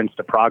hindrance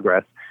to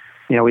progress.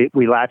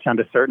 We latch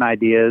onto certain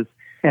ideas,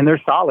 and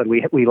they're solid.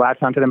 We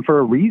latch onto them for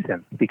a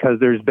reason, because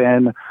there's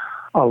been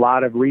a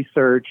lot of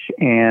research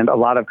and a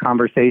lot of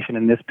conversation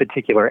in this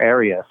particular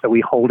area. So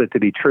we hold it to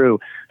be true.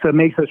 So it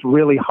makes us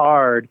really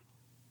hard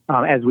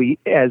as we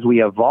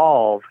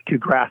evolve to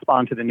grasp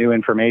onto the new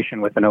information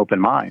with an open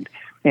mind.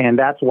 And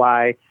that's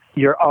why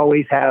you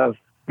always have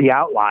the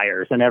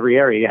outliers in every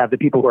area. You have the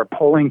people who are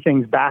pulling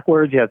things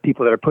backwards. You have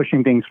people that are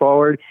pushing things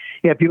forward.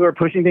 You have people who are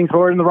pushing things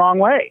forward in the wrong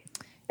way.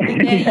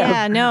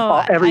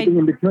 Everything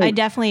in between. I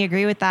definitely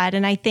agree with that.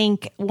 And I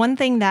think one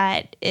thing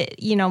that,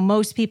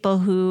 most people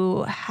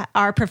who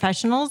are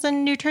professionals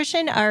in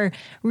nutrition are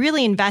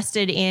really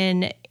invested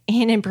in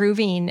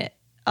improving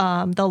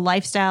the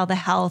lifestyle, the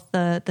health,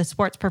 the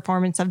sports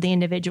performance of the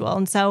individual.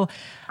 And so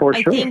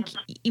I think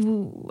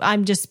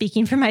I'm just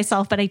speaking for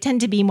myself, but I tend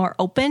to be more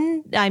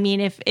open. I mean,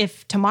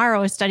 if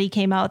tomorrow a study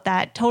came out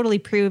that totally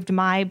proved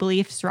my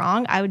beliefs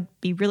wrong, I would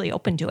be really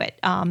open to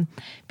it,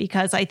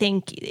 because I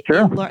think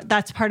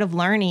that's part of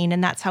learning,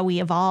 and that's how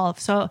we evolve.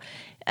 So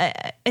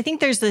I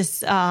think there's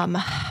this,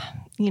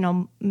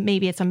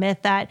 maybe it's a myth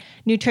that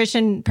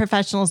nutrition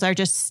professionals are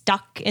just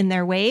stuck in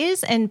their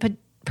ways, and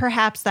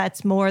perhaps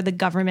that's more the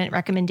government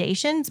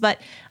recommendations,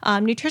 but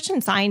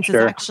nutrition science is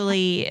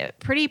actually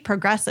pretty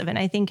progressive, and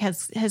I think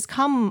has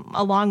come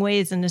a long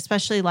ways, and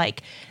especially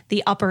like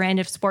the upper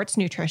end of sports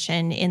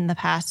nutrition in the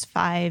past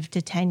 5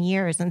 to 10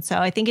 years. And so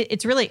I think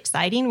it's really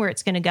exciting where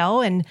it's going to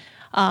go, and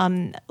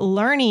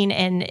learning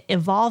and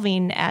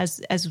evolving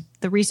as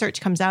the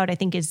research comes out, I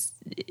think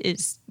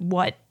is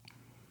what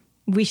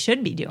we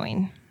should be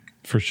doing.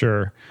 For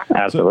sure.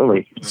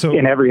 Absolutely. So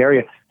in every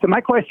area. So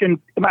my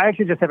question, I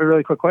actually just have a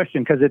really quick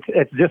question, because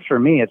it's just for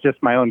me. It's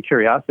just my own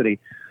curiosity.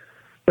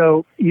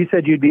 So you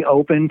said you'd be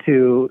open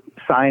to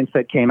science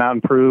that came out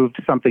and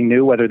proved something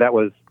new, whether that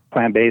was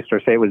plant-based or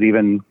say it was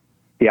even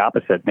the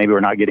opposite. Maybe we're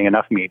not getting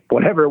enough meat,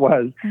 whatever it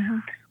was. Mm-hmm.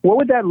 What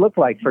would that look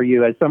like for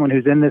you as someone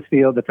who's in this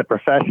field, that's a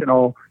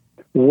professional?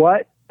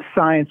 What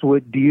science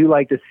do you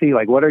like to see?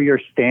 Like, what are your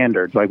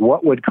standards? Like,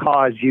 what would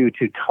cause you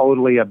to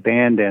totally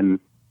abandon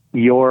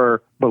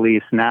your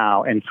beliefs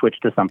now and switch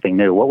to something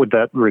new? What would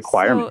that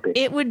requirement be?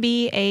 It would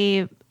be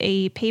a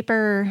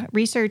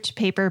research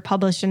paper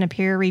published in a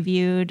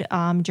peer-reviewed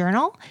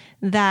journal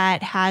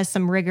that has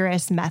some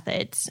rigorous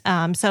methods.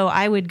 So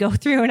I would go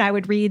through and I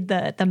would read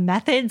the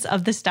methods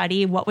of the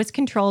study. What was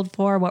controlled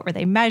for? What were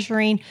they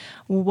measuring?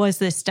 Was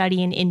the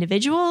study in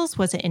individuals?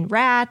 Was it in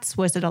rats?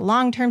 Was it a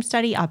long-term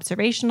study,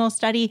 observational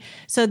study?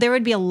 So there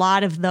would be a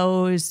lot of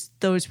those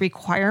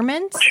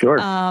requirements. Sure.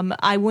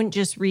 I wouldn't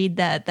just read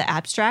the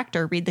abstract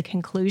or read the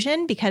conclusion,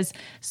 because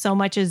so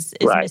much is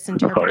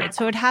misinterpreted.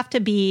 So it would have to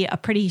be a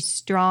pretty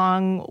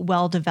strong,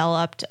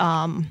 well-developed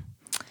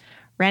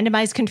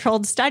randomized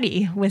controlled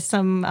study with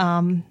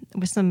some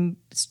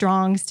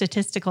strong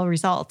statistical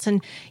results.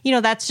 And,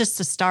 that's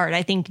just a start.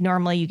 I think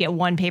normally you get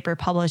one paper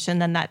published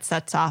and then that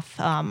sets off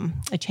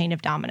a chain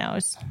of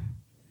dominoes.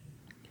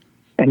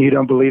 And you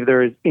don't believe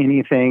there is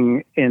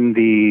anything in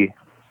the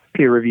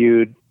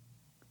peer-reviewed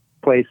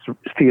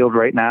field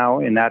right now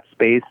in that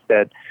space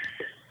that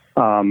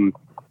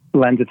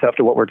lends itself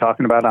to what we're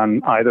talking about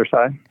on either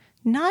side?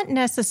 Not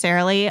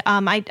necessarily.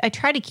 I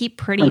try to keep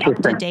pretty up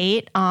to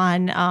date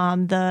on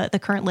the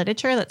current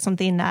literature. That's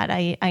something that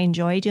I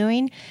enjoy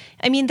doing.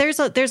 I mean, there's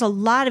a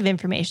lot of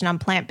information on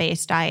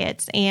plant-based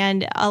diets,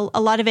 and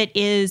a lot of it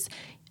is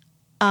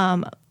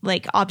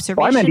like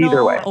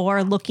observational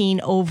or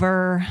looking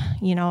over,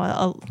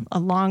 a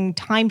long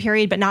time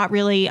period, but not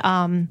really.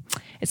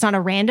 It's not a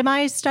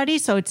randomized study,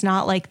 so it's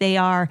not like they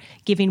are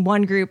giving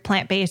one group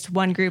plant-based,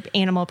 one group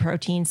animal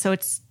protein. So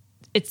it's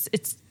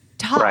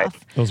tough. Right.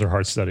 Those are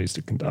hard studies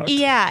to conduct.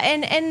 Yeah,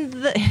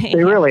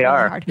 they really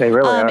are. They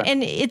really are.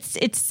 And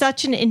it's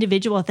such an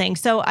individual thing.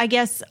 So I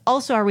guess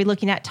also, are we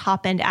looking at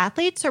top end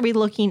athletes? Or are we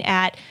looking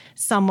at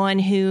someone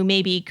who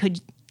maybe could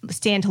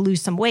stand to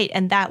lose some weight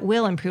and that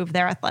will improve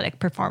their athletic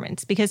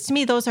performance? Because to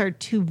me, those are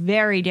two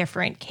very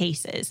different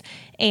cases.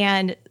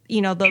 And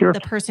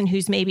the person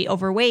who's maybe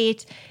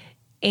overweight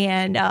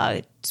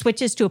and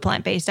switches to a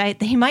plant-based diet,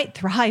 they might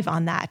thrive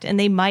on that and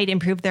they might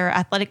improve their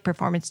athletic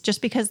performance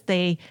just because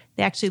they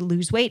actually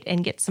lose weight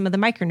and get some of the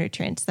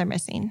micronutrients they're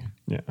missing.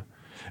 Yeah.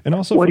 And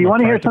also, do you want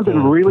to hear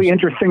something really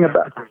interesting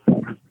about?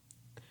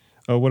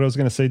 Oh, what I was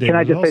going to say, David. Can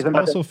I just say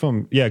something?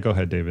 Also yeah, go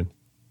ahead, David.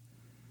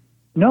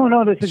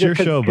 No, this is your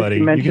show, buddy.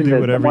 You can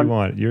do whatever you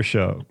want. Your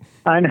show.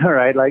 I know,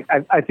 right? Like,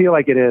 I feel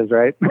like it is,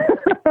 right?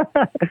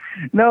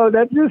 No,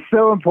 that's just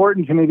so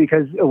important to me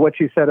because of what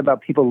you said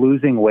about people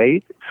losing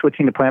weight,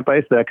 switching to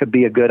plant-based, that could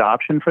be a good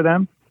option for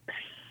them.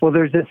 Well,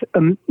 there's this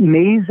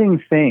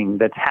amazing thing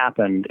that's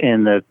happened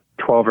in the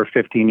 12 or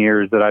 15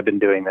 years that I've been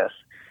doing this.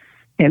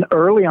 And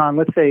early on,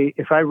 let's say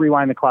if I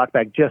rewind the clock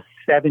back just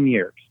 7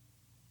 years,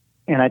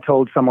 and I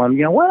told someone,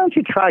 why don't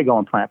you try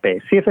going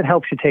plant-based? See if it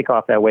helps you take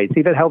off that weight.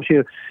 See if it helps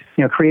you,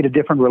 create a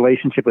different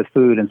relationship with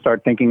food and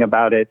start thinking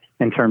about it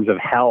in terms of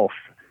health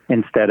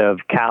instead of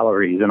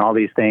calories and all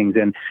these things.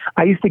 And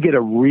I used to get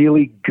a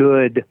really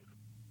good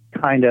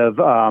kind of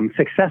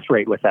success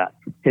rate with that.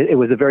 It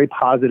was a very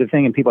positive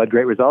thing, and people had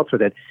great results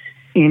with it.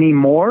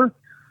 Anymore,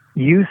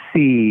 you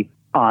see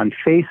on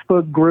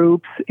Facebook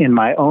groups, in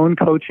my own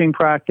coaching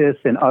practice,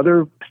 and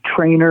other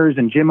trainers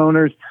and gym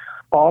owners,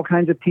 all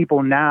kinds of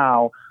people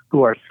now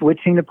who are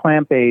switching to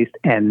plant-based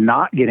and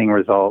not getting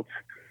results.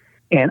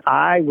 And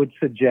I would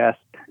suggest,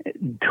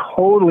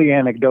 totally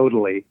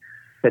anecdotally,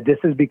 that this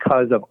is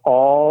because of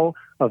all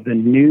of the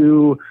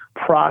new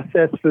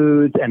processed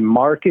foods and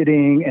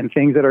marketing and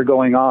things that are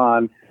going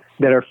on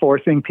that are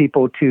forcing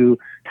people to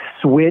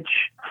switch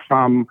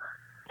from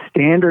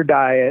standard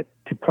diet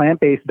to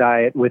plant-based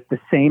diet with the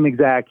same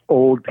exact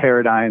old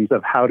paradigms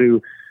of how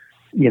to,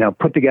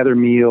 put together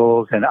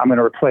meals. And I'm going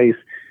to replace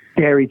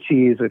dairy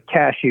cheese with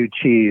cashew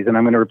cheese, and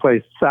I'm going to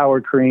replace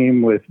sour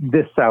cream with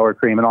this sour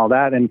cream and all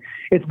that. And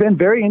it's been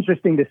very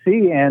interesting to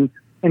see and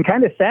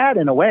kind of sad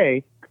in a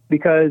way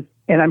because,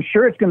 and I'm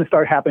sure it's going to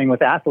start happening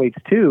with athletes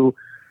too,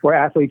 where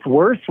athletes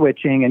were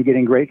switching and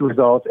getting great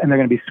results, and they're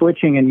going to be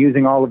switching and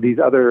using all of these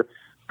other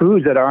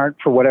foods that aren't,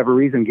 for whatever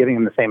reason, giving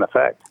them the same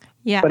effect.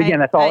 Yeah, but again,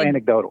 that's all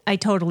anecdotal. I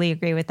totally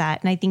agree with that.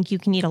 And I think you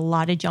can eat a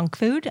lot of junk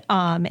food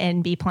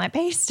and be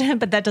plant-based,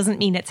 but that doesn't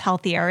mean it's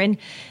healthier. And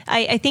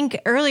I think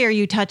earlier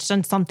you touched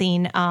on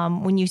something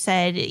when you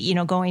said,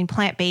 going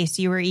plant-based,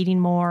 you were eating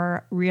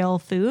more real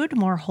food,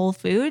 more whole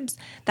foods.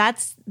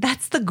 That's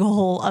the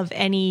goal of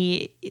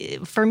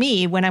for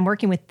me, when I'm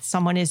working with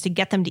someone, is to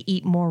get them to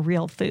eat more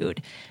real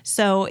food.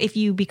 So if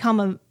you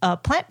become a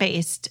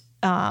plant-based,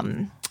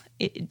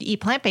 eat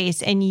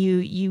plant-based and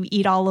you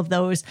eat all of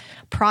those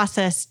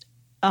processed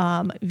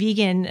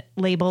vegan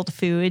labeled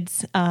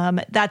foods,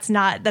 that's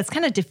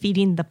kind of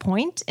defeating the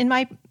point in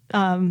my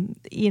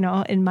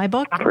in my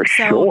book. For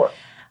sure.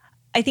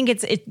 I think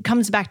it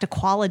comes back to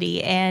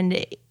quality,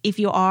 and if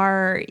you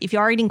are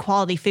eating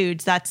quality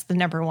foods, that's the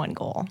number one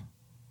goal.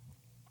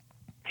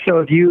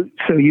 So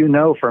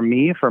for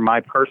me, for my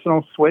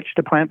personal switch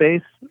to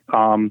plant-based,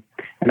 and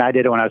I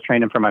did it when I was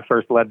training for my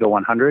first Leadville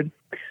 100.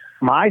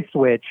 My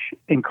switch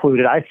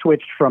included, I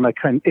switched from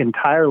an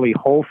entirely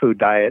whole food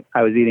diet.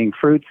 I was eating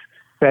fruits,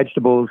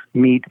 vegetables,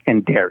 meat,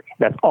 and dairy.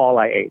 That's all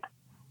I ate.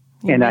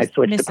 And I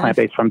switched to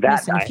plant-based from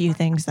that diet. A few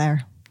things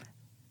there.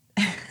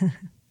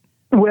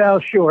 Well,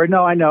 sure.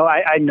 No, I know.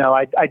 I know.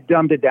 I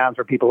dumbed it down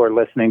for people who are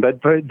listening,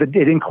 but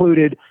it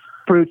included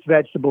fruits,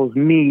 vegetables,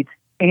 meat,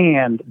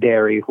 and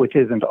dairy, which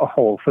isn't a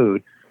whole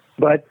food.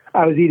 But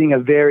I was eating a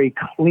very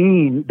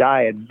clean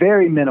diet,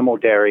 very minimal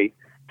dairy,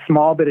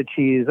 small bit of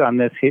cheese on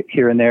this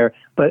here and there.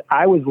 But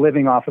I was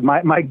living off of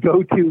my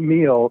go-to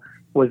meal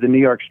was the New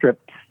York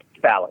strip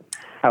salad.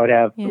 I would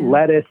have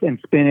lettuce and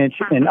spinach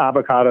and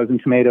avocados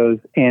and tomatoes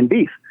and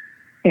beef.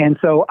 And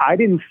so I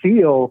didn't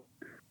feel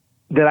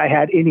that I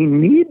had any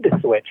need to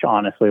switch,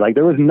 honestly. Like,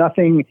 there was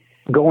nothing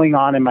going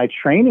on in my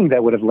training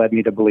that would have led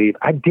me to believe.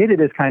 I did it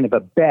as kind of a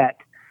bet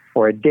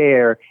or a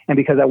dare. And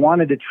because I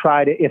wanted to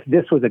try to, if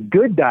this was a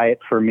good diet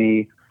for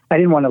me, I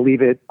didn't want to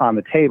leave it on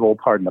the table,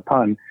 pardon the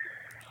pun.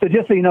 So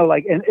just so you know,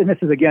 like, and this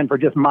is again for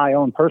just my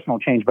own personal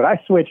change, but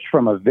I switched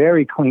from a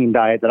very clean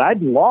diet that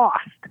I'd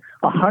lost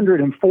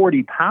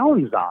 140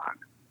 pounds on.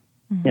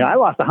 Mm-hmm. I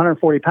lost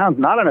 140 pounds,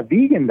 not on a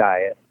vegan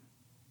diet,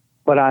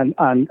 but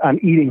on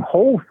eating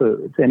whole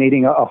foods and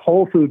eating a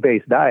whole food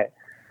based diet.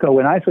 So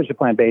when I switched to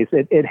plant-based,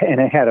 it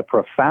had a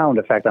profound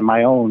effect on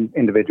my own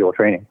individual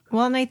training.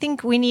 Well, and I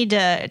think we need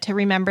to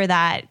remember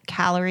that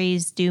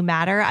calories do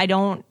matter.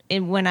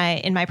 In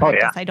my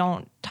practice, I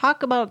don't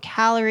talk about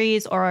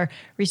calories or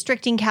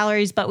restricting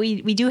calories, but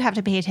we do have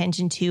to pay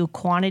attention to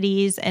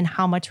quantities and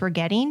how much we're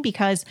getting,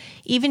 because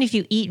even if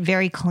you eat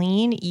very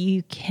clean,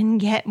 you can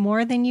get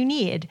more than you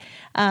need.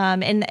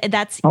 And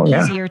that's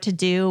easier to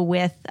do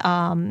with,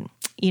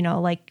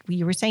 like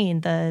you were saying,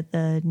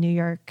 the New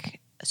York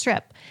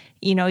strip.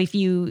 If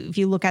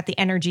you look at the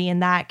energy in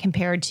that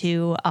compared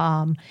to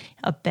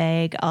a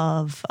bag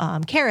of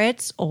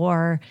carrots,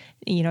 or,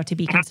 to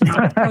be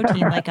consistent with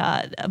protein, like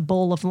a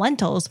bowl of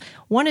lentils,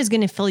 one is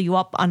going to fill you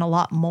up on a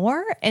lot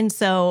more, and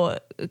so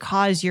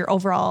cause your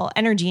overall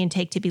energy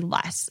intake to be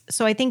less.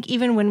 So I think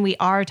even when we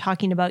are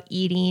talking about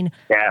eating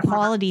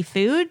quality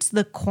foods,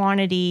 the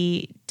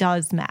quantity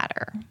does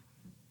matter.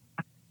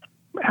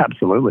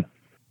 Absolutely.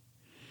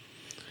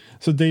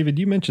 So David,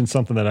 you mentioned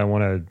something that I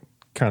want to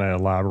kind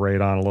of elaborate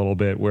on a little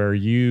bit, where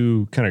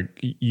you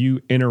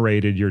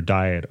iterated your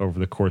diet over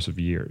the course of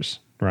years,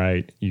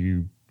 right?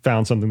 You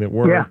found something that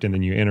worked, and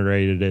then you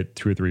iterated it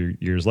 2 or 3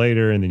 years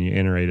later, and then you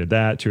iterated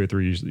that 2 or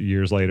 3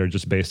 years later,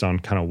 just based on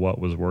kind of what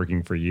was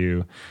working for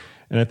you.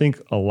 And I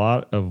think a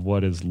lot of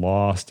what is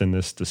lost in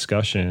this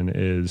discussion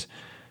is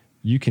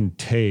you can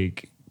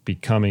take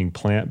becoming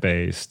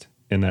plant-based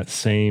in that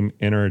same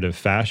iterative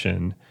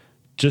fashion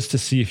just to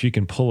see if you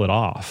can pull it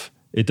off.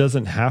 It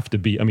doesn't have to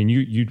be. I mean,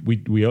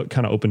 we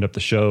kind of opened up the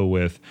show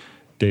with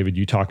David,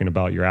 you talking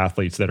about your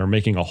athletes that are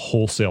making a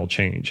wholesale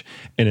change.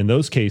 And in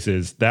those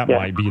cases, that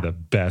might be the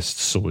best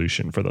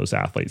solution for those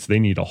athletes. They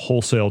need a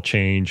wholesale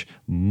change,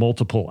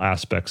 multiple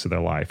aspects of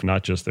their life,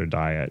 not just their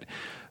diet.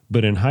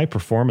 But in high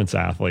performance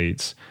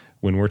athletes,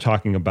 when we're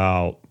talking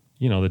about,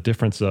 the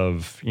difference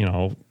of,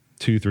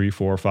 2, 3,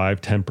 4,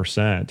 5,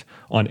 10%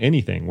 on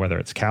anything, whether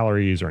it's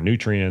calories or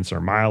nutrients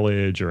or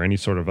mileage or any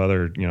sort of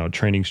other,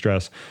 training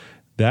stress,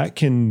 that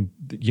can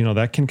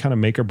kind of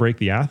make or break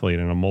the athlete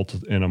in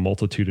a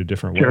multitude of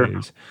different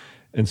ways.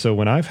 And so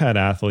when I've had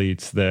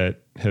athletes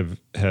that have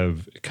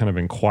kind of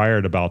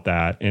inquired about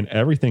that, and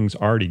everything's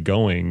already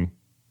going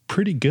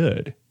pretty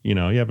good, you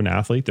have an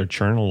athlete, they're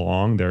churning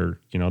along, they're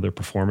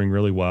performing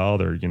really well,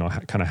 they're,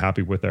 kind of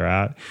happy with where they're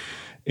at,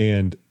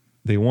 and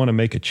they want to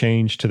make a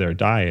change to their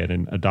diet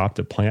and adopt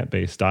a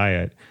plant-based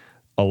diet.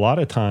 A lot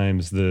of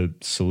times the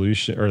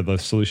solution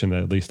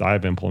that at least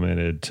I've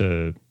implemented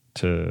to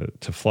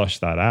flush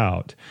that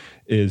out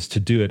is to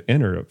do it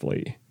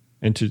iteratively,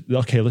 and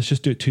let's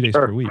just do it 2 days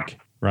per week,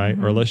 right?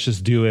 Mm-hmm. Or let's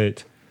just do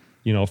it,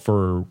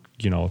 for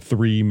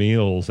 3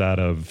 meals out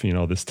of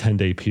this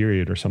 10-day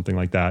period or something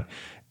like that.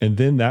 And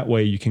then that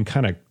way you can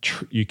kind of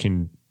you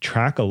can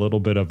track a little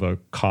bit of a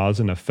cause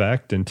and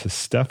effect. And to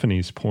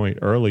Stephanie's point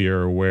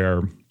earlier,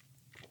 where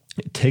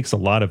it takes a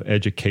lot of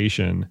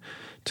education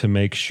to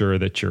make sure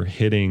that you're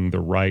hitting the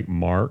right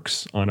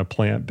marks on a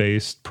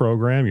plant-based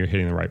program. You're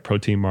hitting the right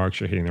protein marks,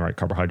 you're hitting the right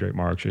carbohydrate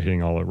marks, you're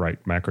hitting all the right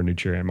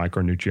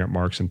micronutrient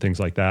marks and things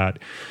like that.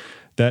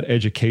 That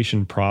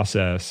education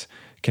process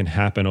can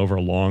happen over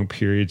long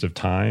periods of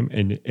time,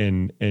 and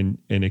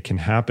it can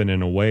happen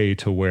in a way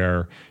to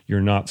where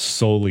you're not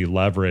solely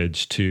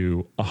leveraged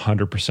to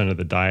 100% of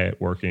the diet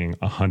working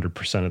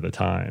 100% of the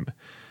time.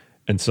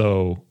 And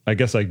so I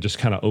guess I just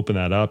kind of open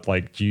that up.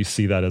 Like, do you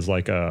see that as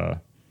like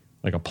a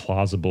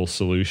plausible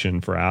solution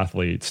for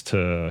athletes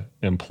to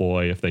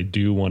employ if they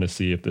do want to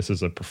see if this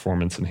is a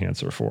performance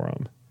enhancer for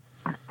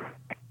them?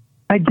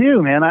 I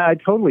do, man. I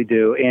totally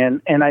do.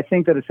 And I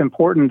think that it's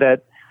important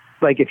that,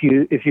 like, if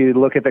you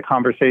look at the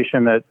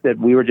conversation that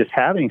we were just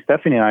having,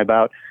 Stephanie and I,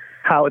 about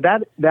how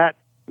that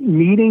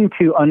needing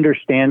to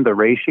understand the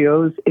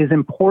ratios is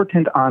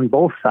important on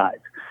both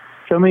sides.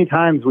 So many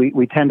times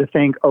we tend to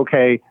think,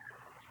 okay,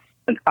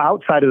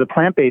 outside of the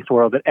plant-based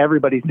world, that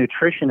everybody's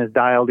nutrition is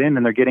dialed in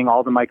and they're getting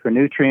all the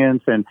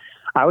micronutrients. And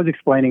I was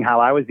explaining how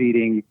I was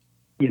eating,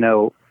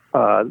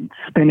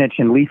 spinach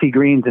and leafy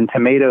greens and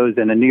tomatoes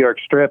and a New York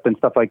strip and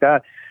stuff like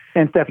that.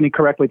 And Stephanie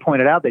correctly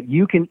pointed out that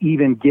you can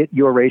even get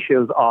your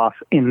ratios off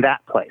in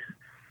that place.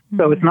 Mm-hmm.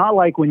 So it's not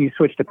like when you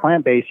switch to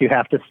plant-based, you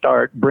have to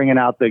start bringing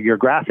out your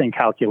graphing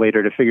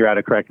calculator to figure out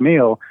a correct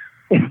meal.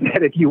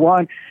 Instead, if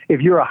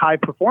you're a high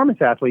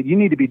performance athlete, you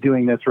need to be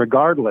doing this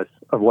regardless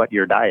of what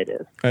your diet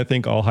is. I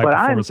think all high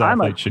performance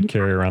athletes should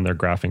carry around their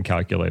graphing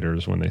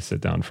calculators when they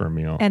sit down for a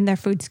meal. And their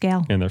food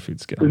scale.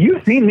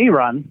 You've seen me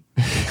run.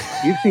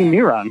 I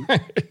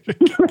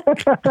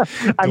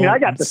mean, I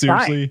got the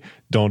seriously, science.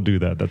 Don't do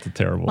that. That's a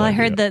terrible idea. I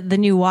heard that the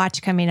new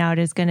watch coming out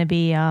is going to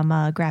be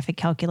a graphic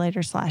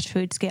calculator /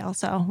 food scale.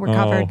 So we're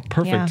covered.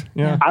 Perfect.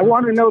 Yeah. I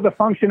want to know the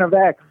function of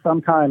X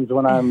sometimes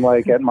when I'm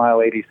like at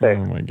mile 86.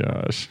 Oh my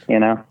gosh.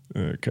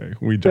 Okay.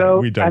 We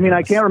digress. I mean,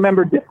 I can't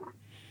remember.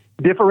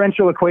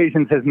 Differential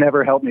equations has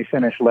never helped me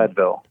finish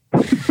Leadville.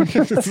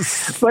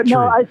 But no,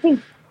 I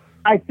think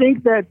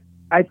that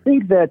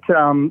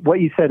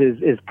what you said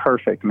is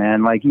perfect,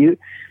 man. Like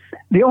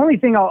the only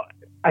thing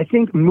I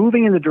think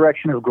moving in the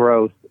direction of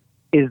growth,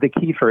 is the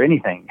key for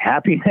anything.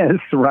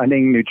 Happiness,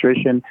 running,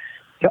 nutrition,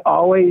 to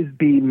always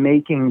be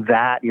making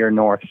that your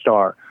North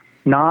Star,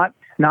 not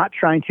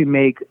trying to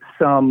make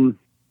some,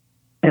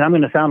 and I'm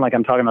going to sound like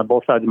I'm talking about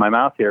both sides of my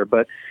mouth here,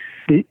 but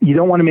you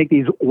don't want to make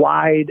these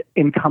wide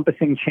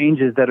encompassing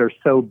changes that are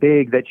so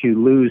big that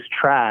you lose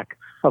track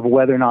of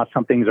whether or not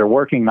some things are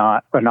working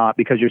or not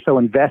because you're so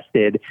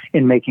invested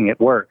in making it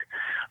work.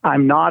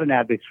 I'm not an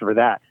advocate for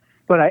that,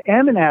 but I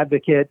am an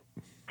advocate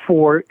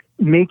for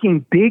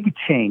making big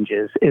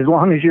changes as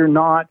long as you're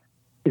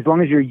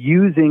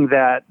using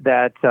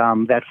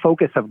that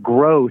focus of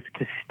growth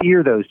to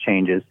steer those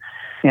changes.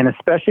 And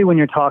especially when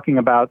you're talking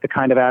about the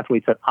kind of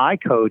athletes that I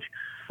coach,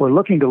 who are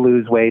looking to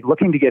lose weight,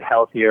 looking to get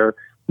healthier,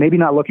 maybe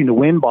not looking to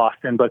win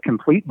Boston, but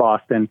complete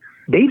Boston.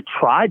 They've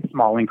tried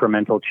small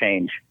incremental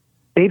change.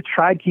 They've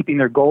tried keeping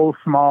their goals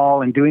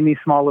small and doing these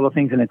small little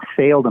things, and it's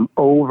failed them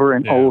over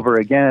and over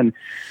again.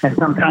 And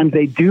sometimes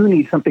they do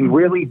need something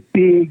really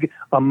big,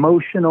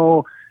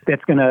 emotional,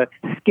 that's going to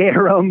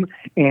scare them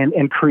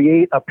and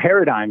create a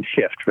paradigm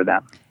shift for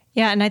them.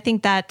 Yeah, and I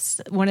think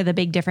that's one of the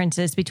big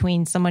differences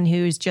between someone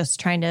who's just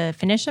trying to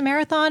finish a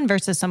marathon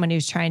versus someone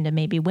who's trying to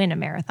maybe win a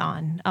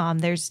marathon.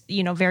 There's,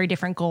 very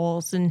different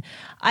goals. And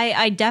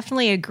I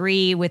definitely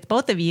agree with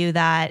both of you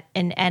that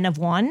an N of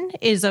 1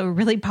 is a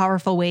really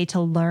powerful way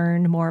to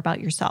learn more about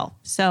yourself.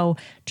 So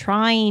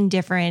trying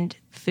different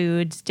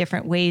foods,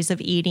 different ways of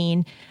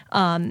eating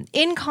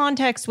in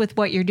context with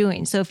what you're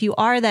doing. So if you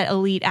are that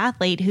elite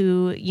athlete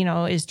who,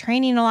 is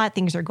training a lot,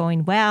 things are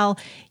going well,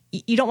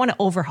 you don't want to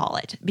overhaul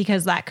it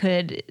because that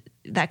could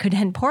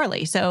end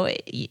poorly. So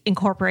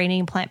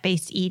incorporating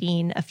plant-based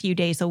eating a few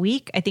days a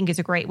week, I think, is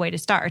a great way to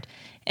start.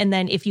 And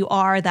then if you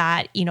are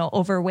that,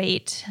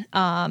 overweight,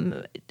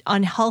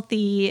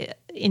 unhealthy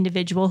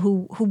individual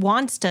who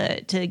wants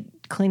to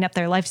clean up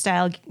their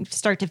lifestyle,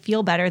 start to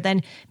feel better,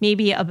 then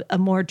maybe a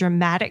more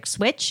dramatic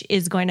switch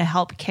is going to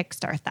help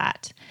kickstart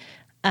that.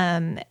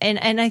 And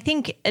I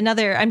think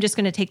I'm just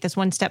going to take this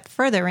one step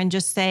further and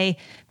just say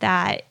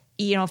that,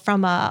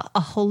 from a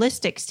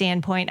holistic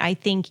standpoint, I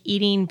think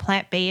eating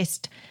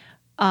plant-based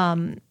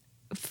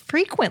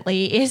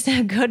frequently is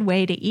a good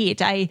way to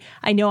eat. I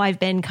know I've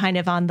been kind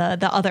of on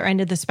the other end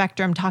of the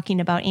spectrum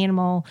talking about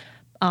animal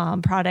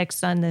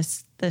products on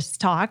this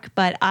talk,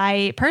 but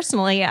I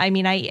personally, I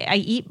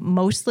eat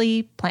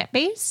mostly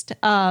plant-based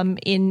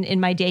in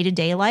my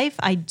day-to-day life.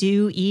 I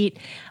do eat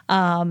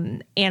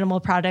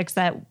animal products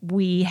that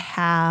we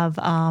have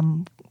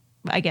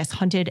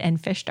hunted and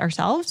fished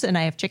ourselves, and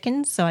I have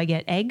chickens, so I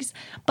get eggs.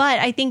 But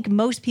I think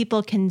most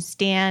people can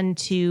stand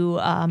to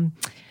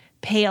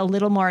pay a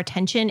little more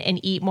attention and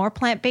eat more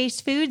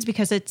plant-based foods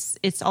because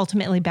it's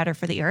ultimately better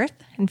for the earth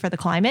and for the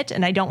climate.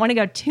 And I don't want to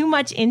go too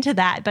much into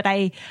that, but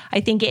I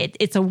think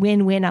it's a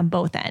win-win on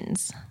both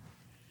ends.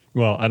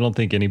 Well, I don't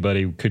think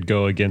anybody could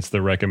go against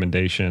the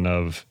recommendation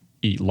of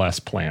eat less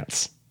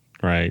plants,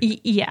 right?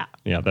 Yeah.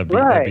 Yeah, that'd be a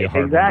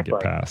hard one to get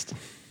past.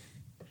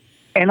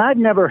 And I've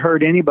never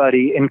heard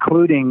anybody,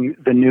 including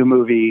the new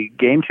movie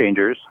Game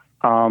Changers,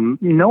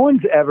 no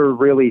one's ever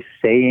really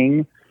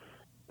saying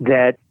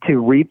that to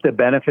reap the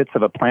benefits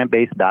of a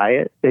plant-based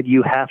diet, that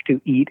you have to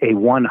eat a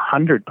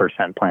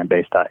 100%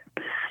 plant-based diet.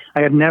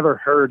 I have never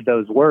heard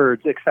those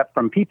words except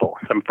from people,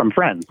 from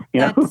friends,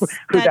 who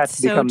that's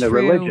become the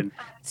religion.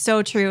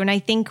 So true. And I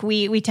think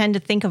we tend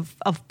to think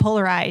of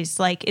polarized,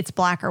 like it's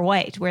black or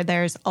white, where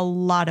there's a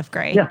lot of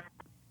gray. Yeah.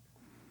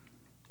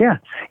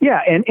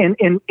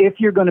 And if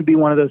you're going to be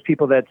one of those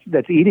people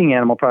that's eating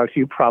animal products,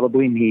 you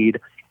probably need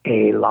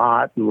a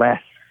lot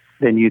less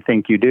than you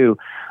think you do.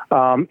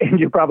 And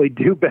you probably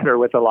do better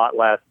with a lot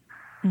less.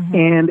 Mm-hmm.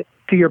 And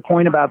to your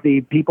point about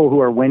the people who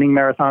are winning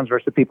marathons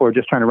versus the people who are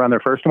just trying to run their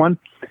first one,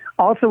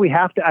 also we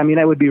have to,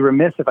 I would be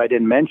remiss if I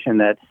didn't mention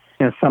that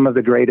some of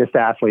the greatest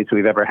athletes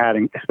we've ever had,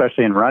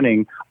 especially in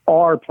running,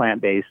 are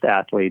plant-based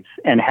athletes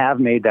and have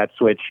made that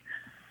switch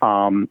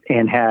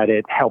and had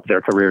it help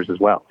their careers as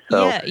well.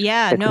 So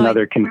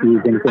another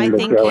confusing thing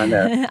to throw in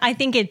there. I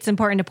think it's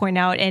important to point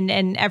out,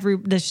 and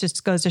this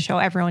just goes to show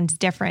everyone's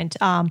different.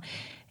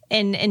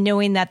 And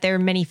knowing that there are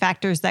many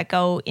factors that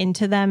go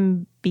into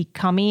them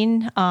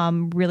becoming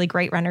really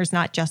great runners,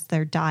 not just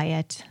their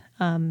diet.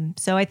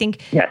 So I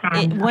think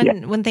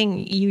one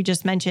thing you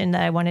just mentioned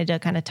that I wanted to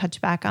kind of touch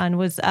back on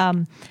was,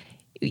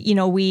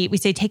 we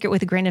say take it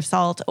with a grain of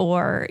salt,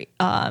 or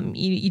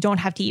you don't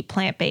have to eat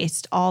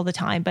plant-based all the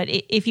time. But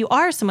if you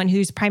are someone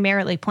who's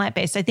primarily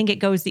plant-based, I think it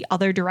goes the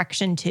other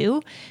direction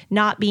too,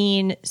 not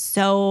being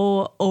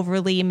so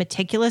overly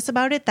meticulous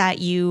about it that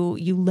you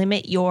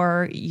limit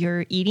your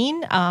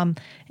eating.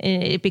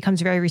 It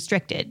becomes very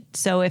restricted.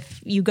 So if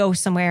you go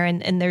somewhere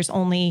and there's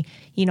only,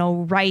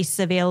 rice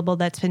available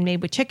that's been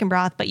made with chicken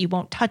broth, but you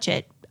won't touch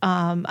it,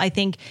 I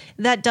think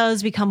that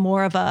does become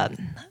more of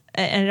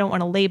and I don't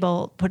want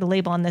to put a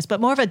label on this, but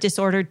more of a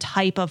disordered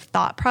type of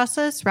thought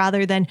process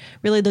rather than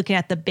really looking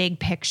at the big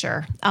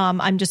picture.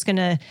 I'm just going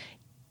to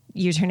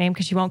use her name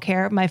because she won't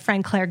care. My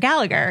friend Claire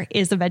Gallagher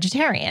is a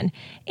vegetarian,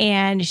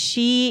 and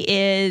she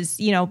is,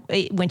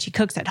 when she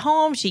cooks at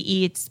home, she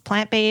eats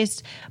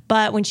plant-based,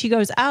 but when she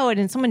goes out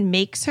and someone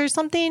makes her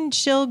something,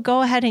 she'll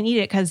go ahead and eat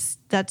it because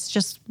that's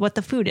just what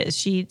the food is.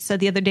 She said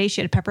the other day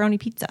she had a pepperoni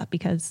pizza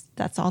because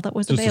that's all that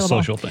was available. Just a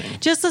social thing.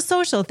 Just a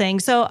social thing.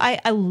 So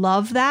I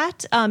love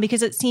that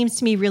because it seems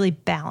to me really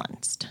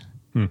balanced.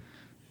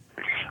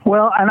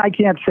 Well, and I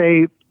can't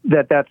say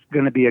that that's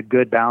going to be a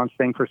good balanced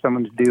thing for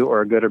someone to do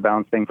or a good or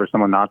balanced thing for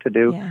someone not to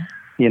do.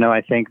 Yeah.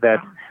 I think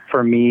that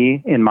for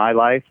me in my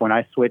life, when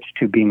I switched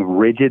to being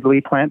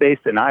rigidly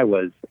plant-based, and I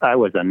was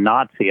a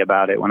Nazi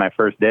about it when I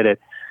first did it,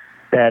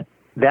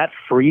 that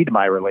freed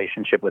my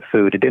relationship with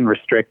food. It didn't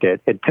restrict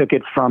it. It took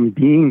it from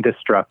being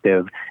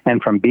destructive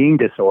and from being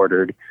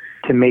disordered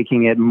to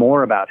making it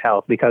more about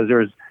health, because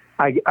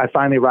I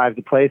finally arrived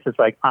at a place that's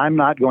like, I'm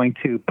not going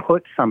to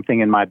put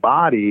something in my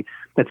body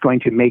that's going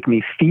to make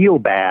me feel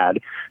bad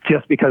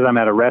just because I'm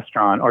at a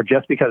restaurant or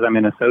just because I'm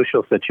in a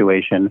social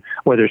situation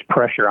where there's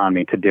pressure on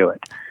me to do it.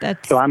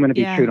 So I'm going to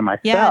be true to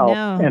myself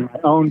and my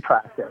own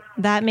practice.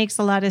 That makes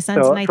a lot of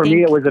sense. So and for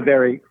me, it was a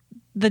very...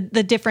 The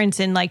difference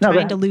in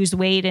trying to lose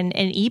weight and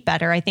eat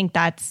better, I think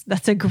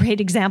that's a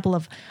great example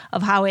of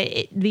how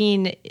it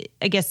being,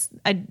 I guess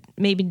I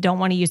maybe don't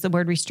want to use the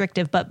word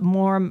restrictive, but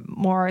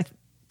more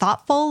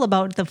thoughtful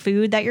about the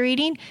food that you're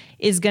eating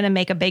is going to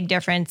make a big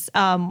difference.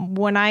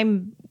 What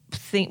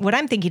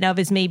I'm thinking of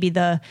is maybe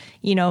the,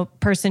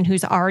 person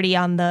who's already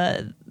on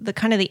the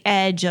kind of the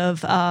edge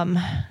of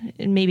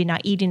maybe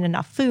not eating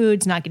enough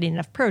foods, not getting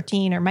enough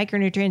protein or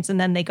micronutrients,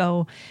 and then they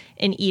go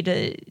and eat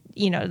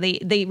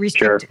they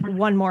restrict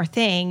one more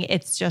thing.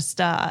 It's just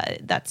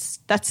that's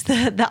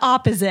the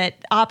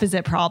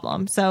opposite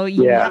problem. So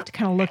you have to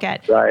kind of look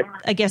at,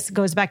 I guess it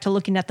goes back to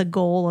looking at the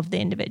goal of the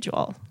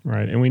individual.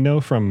 Right. And we know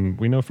from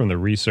the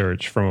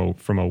research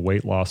from a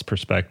weight loss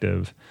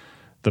perspective,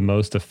 the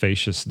most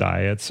efficacious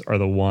diets are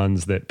the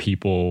ones that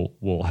people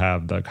will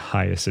have the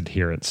highest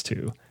adherence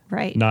to.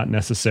 Right. Not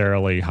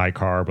necessarily high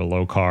carb or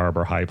low carb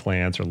or high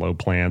plants or low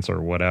plants or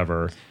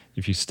whatever.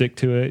 If you stick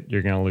to it,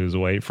 you're going to lose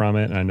weight from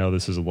it. And I know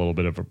this is a little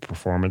bit of a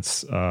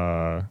performance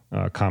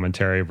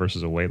commentary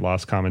versus a weight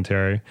loss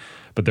commentary,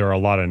 but there are a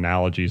lot of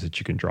analogies that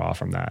you can draw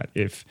from that.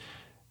 If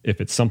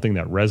it's something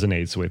that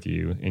resonates with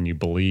you and you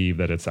believe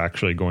that it's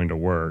actually going to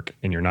work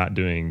and you're not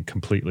doing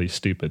completely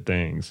stupid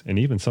things, and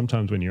even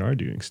sometimes when you are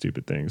doing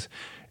stupid things,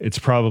 it's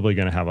probably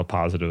going to have a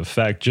positive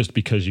effect just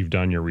because you've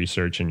done your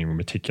research and you're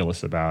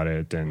meticulous about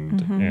it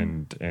and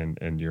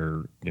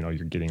you're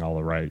getting all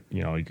the right,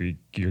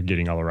 you're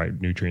getting all the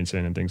right nutrients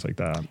in and things like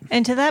that.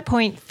 And to that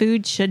point,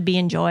 food should be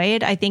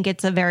enjoyed. I think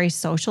it's a very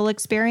social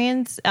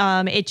experience.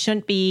 It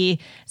shouldn't be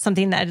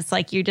something that it's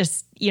like you're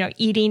just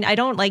eating. I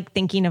don't like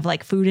thinking of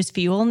like food as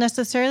fuel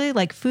necessarily.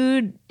 Like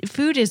food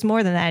is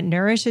more than that. It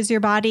nourishes your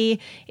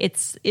body.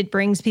 It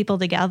brings people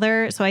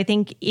together. So I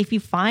think if you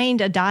find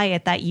a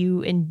diet that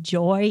you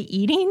enjoy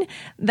eating,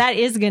 that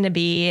is going to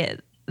be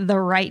the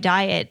right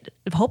diet,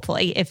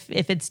 hopefully, if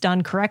it's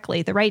done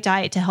correctly, the right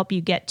diet to help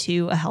you get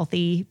to a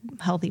healthy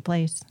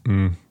place.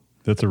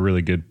 That's a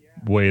really good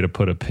way to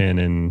put a pin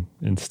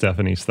in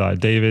Stephanie's thought.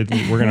 David,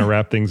 we're going to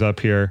wrap things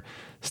up here.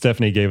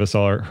 Stephanie gave us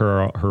all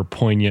her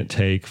poignant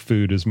take.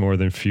 Food is more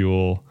than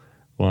fuel.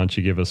 Why don't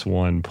you give us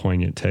one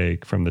poignant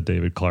take from the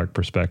David Clark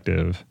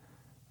perspective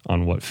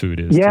on what food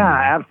is?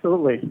 Yeah,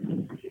 absolutely.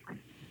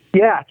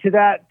 Yeah, to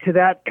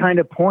that kind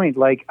of point,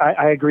 like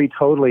I agree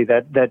totally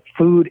that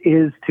food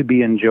is to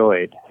be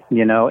enjoyed,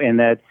 and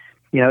that,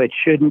 it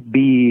shouldn't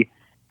be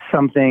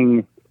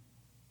something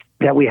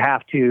that we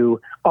have to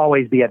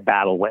always be at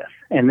battle with.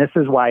 And this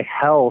is why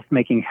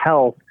making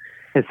health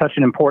is such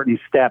an important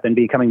step, and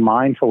becoming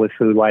mindful with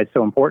food, why it's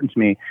so important to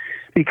me.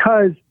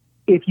 Because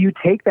if you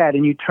take that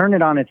and you turn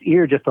it on its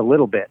ear just a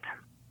little bit,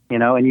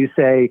 and you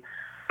say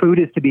food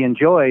is to be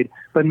enjoyed,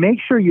 but make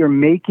sure you're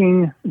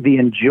making the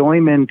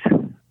enjoyment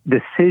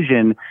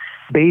decision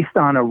based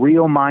on a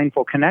real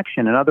mindful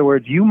connection. In other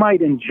words, you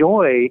might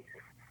enjoy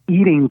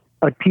eating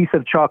a piece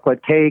of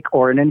chocolate cake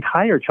or an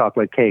entire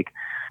chocolate cake,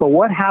 but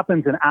what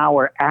happens an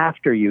hour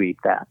after you eat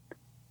that?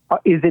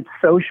 Is it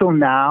social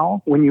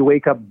now when you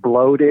wake up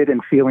bloated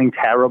and feeling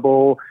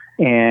terrible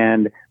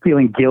and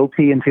feeling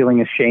guilty and feeling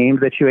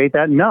ashamed that you ate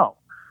that? No.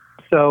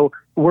 So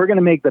we're going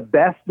to make the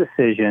best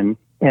decision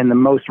and the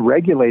most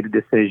regulated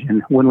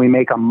decision when we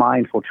make a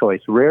mindful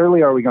choice.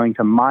 Rarely are we going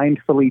to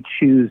mindfully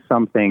choose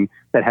something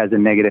that has a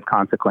negative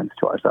consequence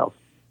to ourselves.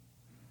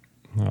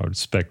 I would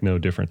expect no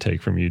different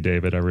take from you,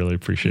 David. I really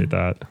appreciate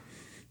that.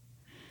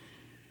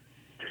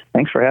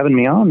 Thanks for having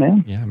me on,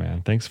 man. Yeah,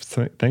 man. Thanks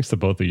to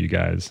both of you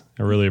guys.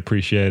 I really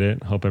appreciate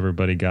it. Hope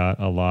everybody got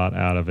a lot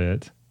out of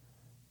it.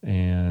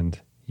 And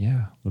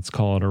yeah, let's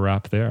call it a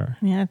wrap there.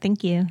 Yeah,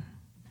 thank you.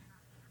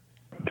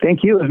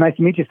 Thank you. It was nice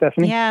to meet you,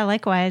 Stephanie. Yeah,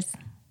 likewise.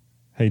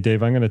 Hey,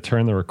 Dave, I'm going to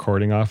turn the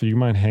recording off. Do you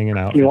mind hanging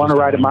out? You want to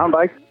ride a mountain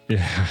bike?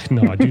 Yeah,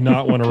 no, I do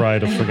not want to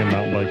ride a friggin'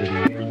 mountain bike with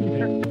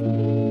you.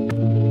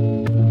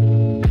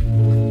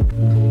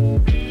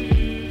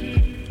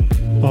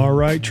 All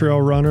right,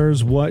 trail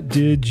runners, what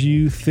did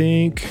you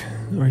think?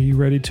 Are you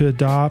ready to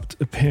adopt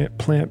a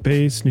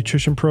plant-based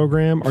nutrition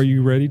program? Are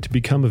you ready to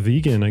become a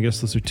vegan? I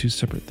guess those are two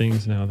separate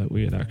things now that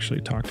we had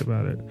actually talked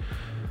about it.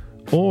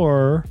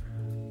 Or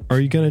are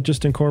you going to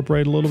just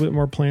incorporate a little bit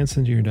more plants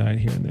into your diet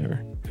here and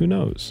there? Who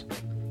knows?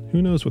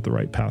 Who knows what the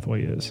right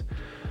pathway is?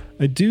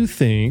 I do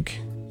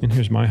think, and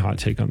here's my hot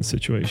take on the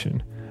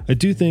situation, I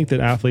do think that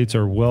athletes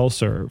are well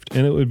served,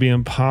 and it would be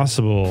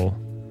impossible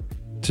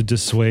to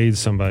dissuade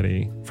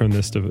somebody from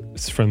this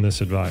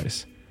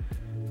advice.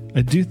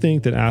 I do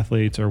think that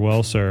athletes are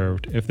well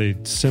served if they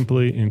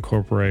simply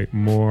incorporate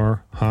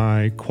more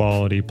high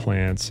quality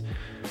plants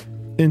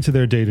into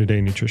their day-to-day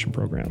nutrition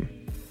program.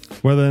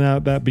 Whether or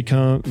not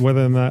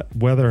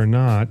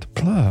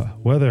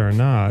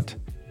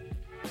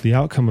the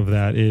outcome of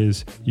that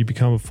is you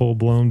become a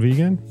full-blown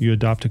vegan, you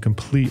adopt a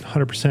complete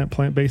 100%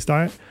 plant-based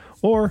diet,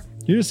 or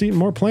you're just eating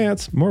more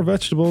plants, more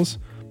vegetables,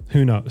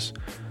 who knows?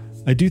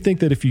 I do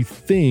think that if you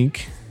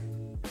think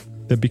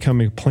that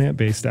becoming a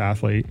plant-based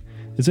athlete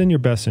is in your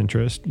best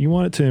interest, you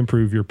want it to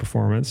improve your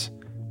performance,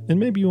 and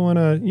maybe you want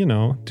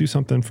to, do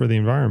something for the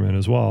environment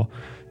as well,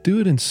 do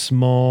it in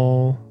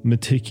small,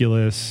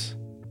 meticulous,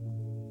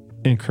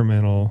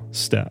 incremental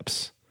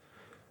steps.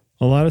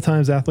 A lot of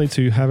times athletes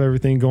who have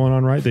everything going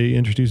on right, they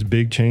introduce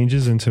big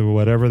changes into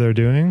whatever they're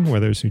doing,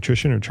 whether it's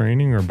nutrition or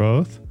training or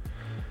both,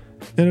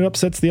 and it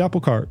upsets the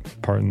apple cart,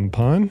 pardon the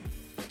pun.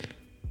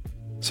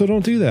 So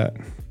don't do that.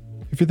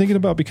 If you're thinking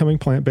about becoming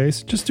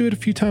plant-based, just do it a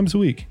few times a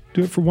week.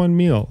 Do it for one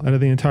meal out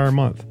of the entire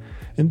month.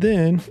 And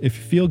then if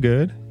you feel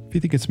good, if you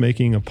think it's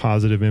making a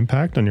positive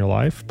impact on your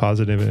life,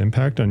 positive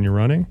impact on your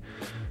running,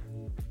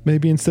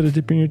 maybe instead of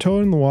dipping your toe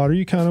in the water,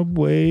 you kind of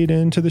wade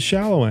into the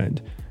shallow end.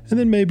 And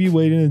then maybe you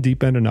wade in the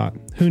deep end or not.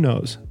 Who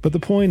knows? But the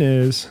point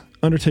is,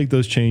 undertake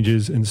those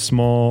changes in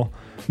small,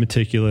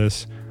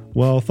 meticulous,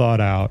 well thought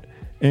out,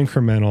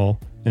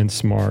 incremental, and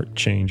smart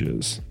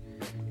changes.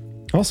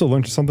 I also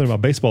learned something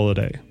about baseball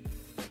today.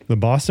 The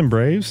Boston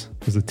Braves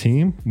was a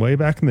team way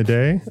back in the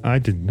day. I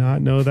did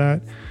not know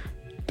that.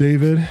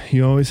 David,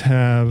 you always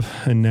have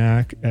a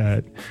knack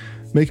at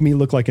making me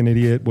look like an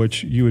idiot,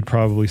 which you would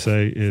probably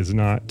say is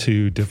not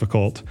too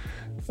difficult.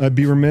 I'd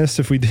be remiss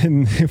if we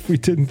didn't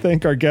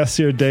thank our guests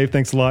here. Dave,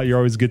 thanks a lot. You're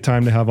always a good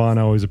time to have on.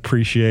 I always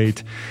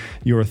appreciate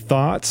your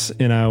thoughts,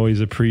 and I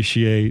always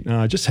appreciate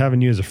just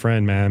having you as a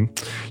friend, man.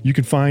 You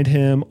can find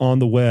him on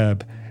the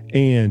web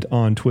and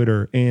on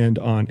Twitter and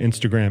on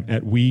Instagram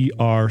at We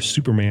Are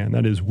Superman.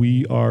 That is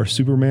We Are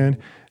Superman.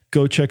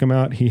 Go check him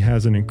out. He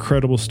has an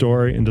incredible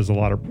story and does a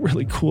lot of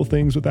really cool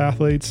things with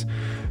athletes.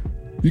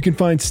 You can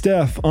find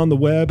Steph on the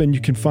web, and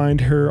you can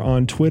find her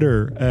on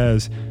Twitter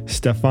as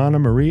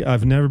Stefana Marie.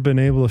 I've never been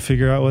able to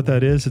figure out what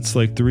that is. It's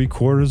like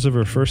 3/4 of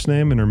her first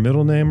name and her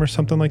middle name or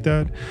something like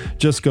that.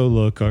 Just go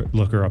look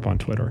her up on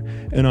Twitter.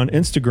 And on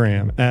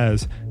Instagram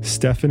as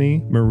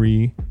Stephanie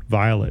Marie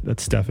Violet.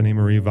 That's Stephanie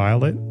Marie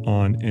Violet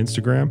on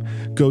Instagram.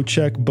 Go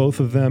check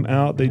both of them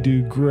out. They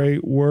do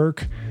great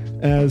work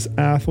as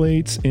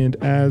athletes and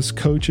as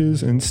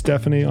coaches. And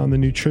Stephanie on the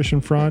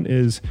nutrition front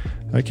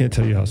I can't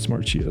tell you how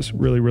smart she is.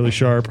 Really, really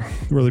sharp.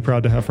 Really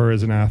proud to have her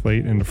as an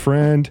athlete and a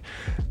friend.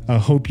 I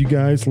hope you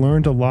guys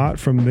learned a lot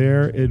from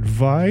their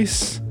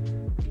advice.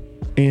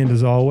 And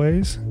as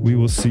always, we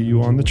will see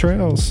you on the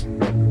trails.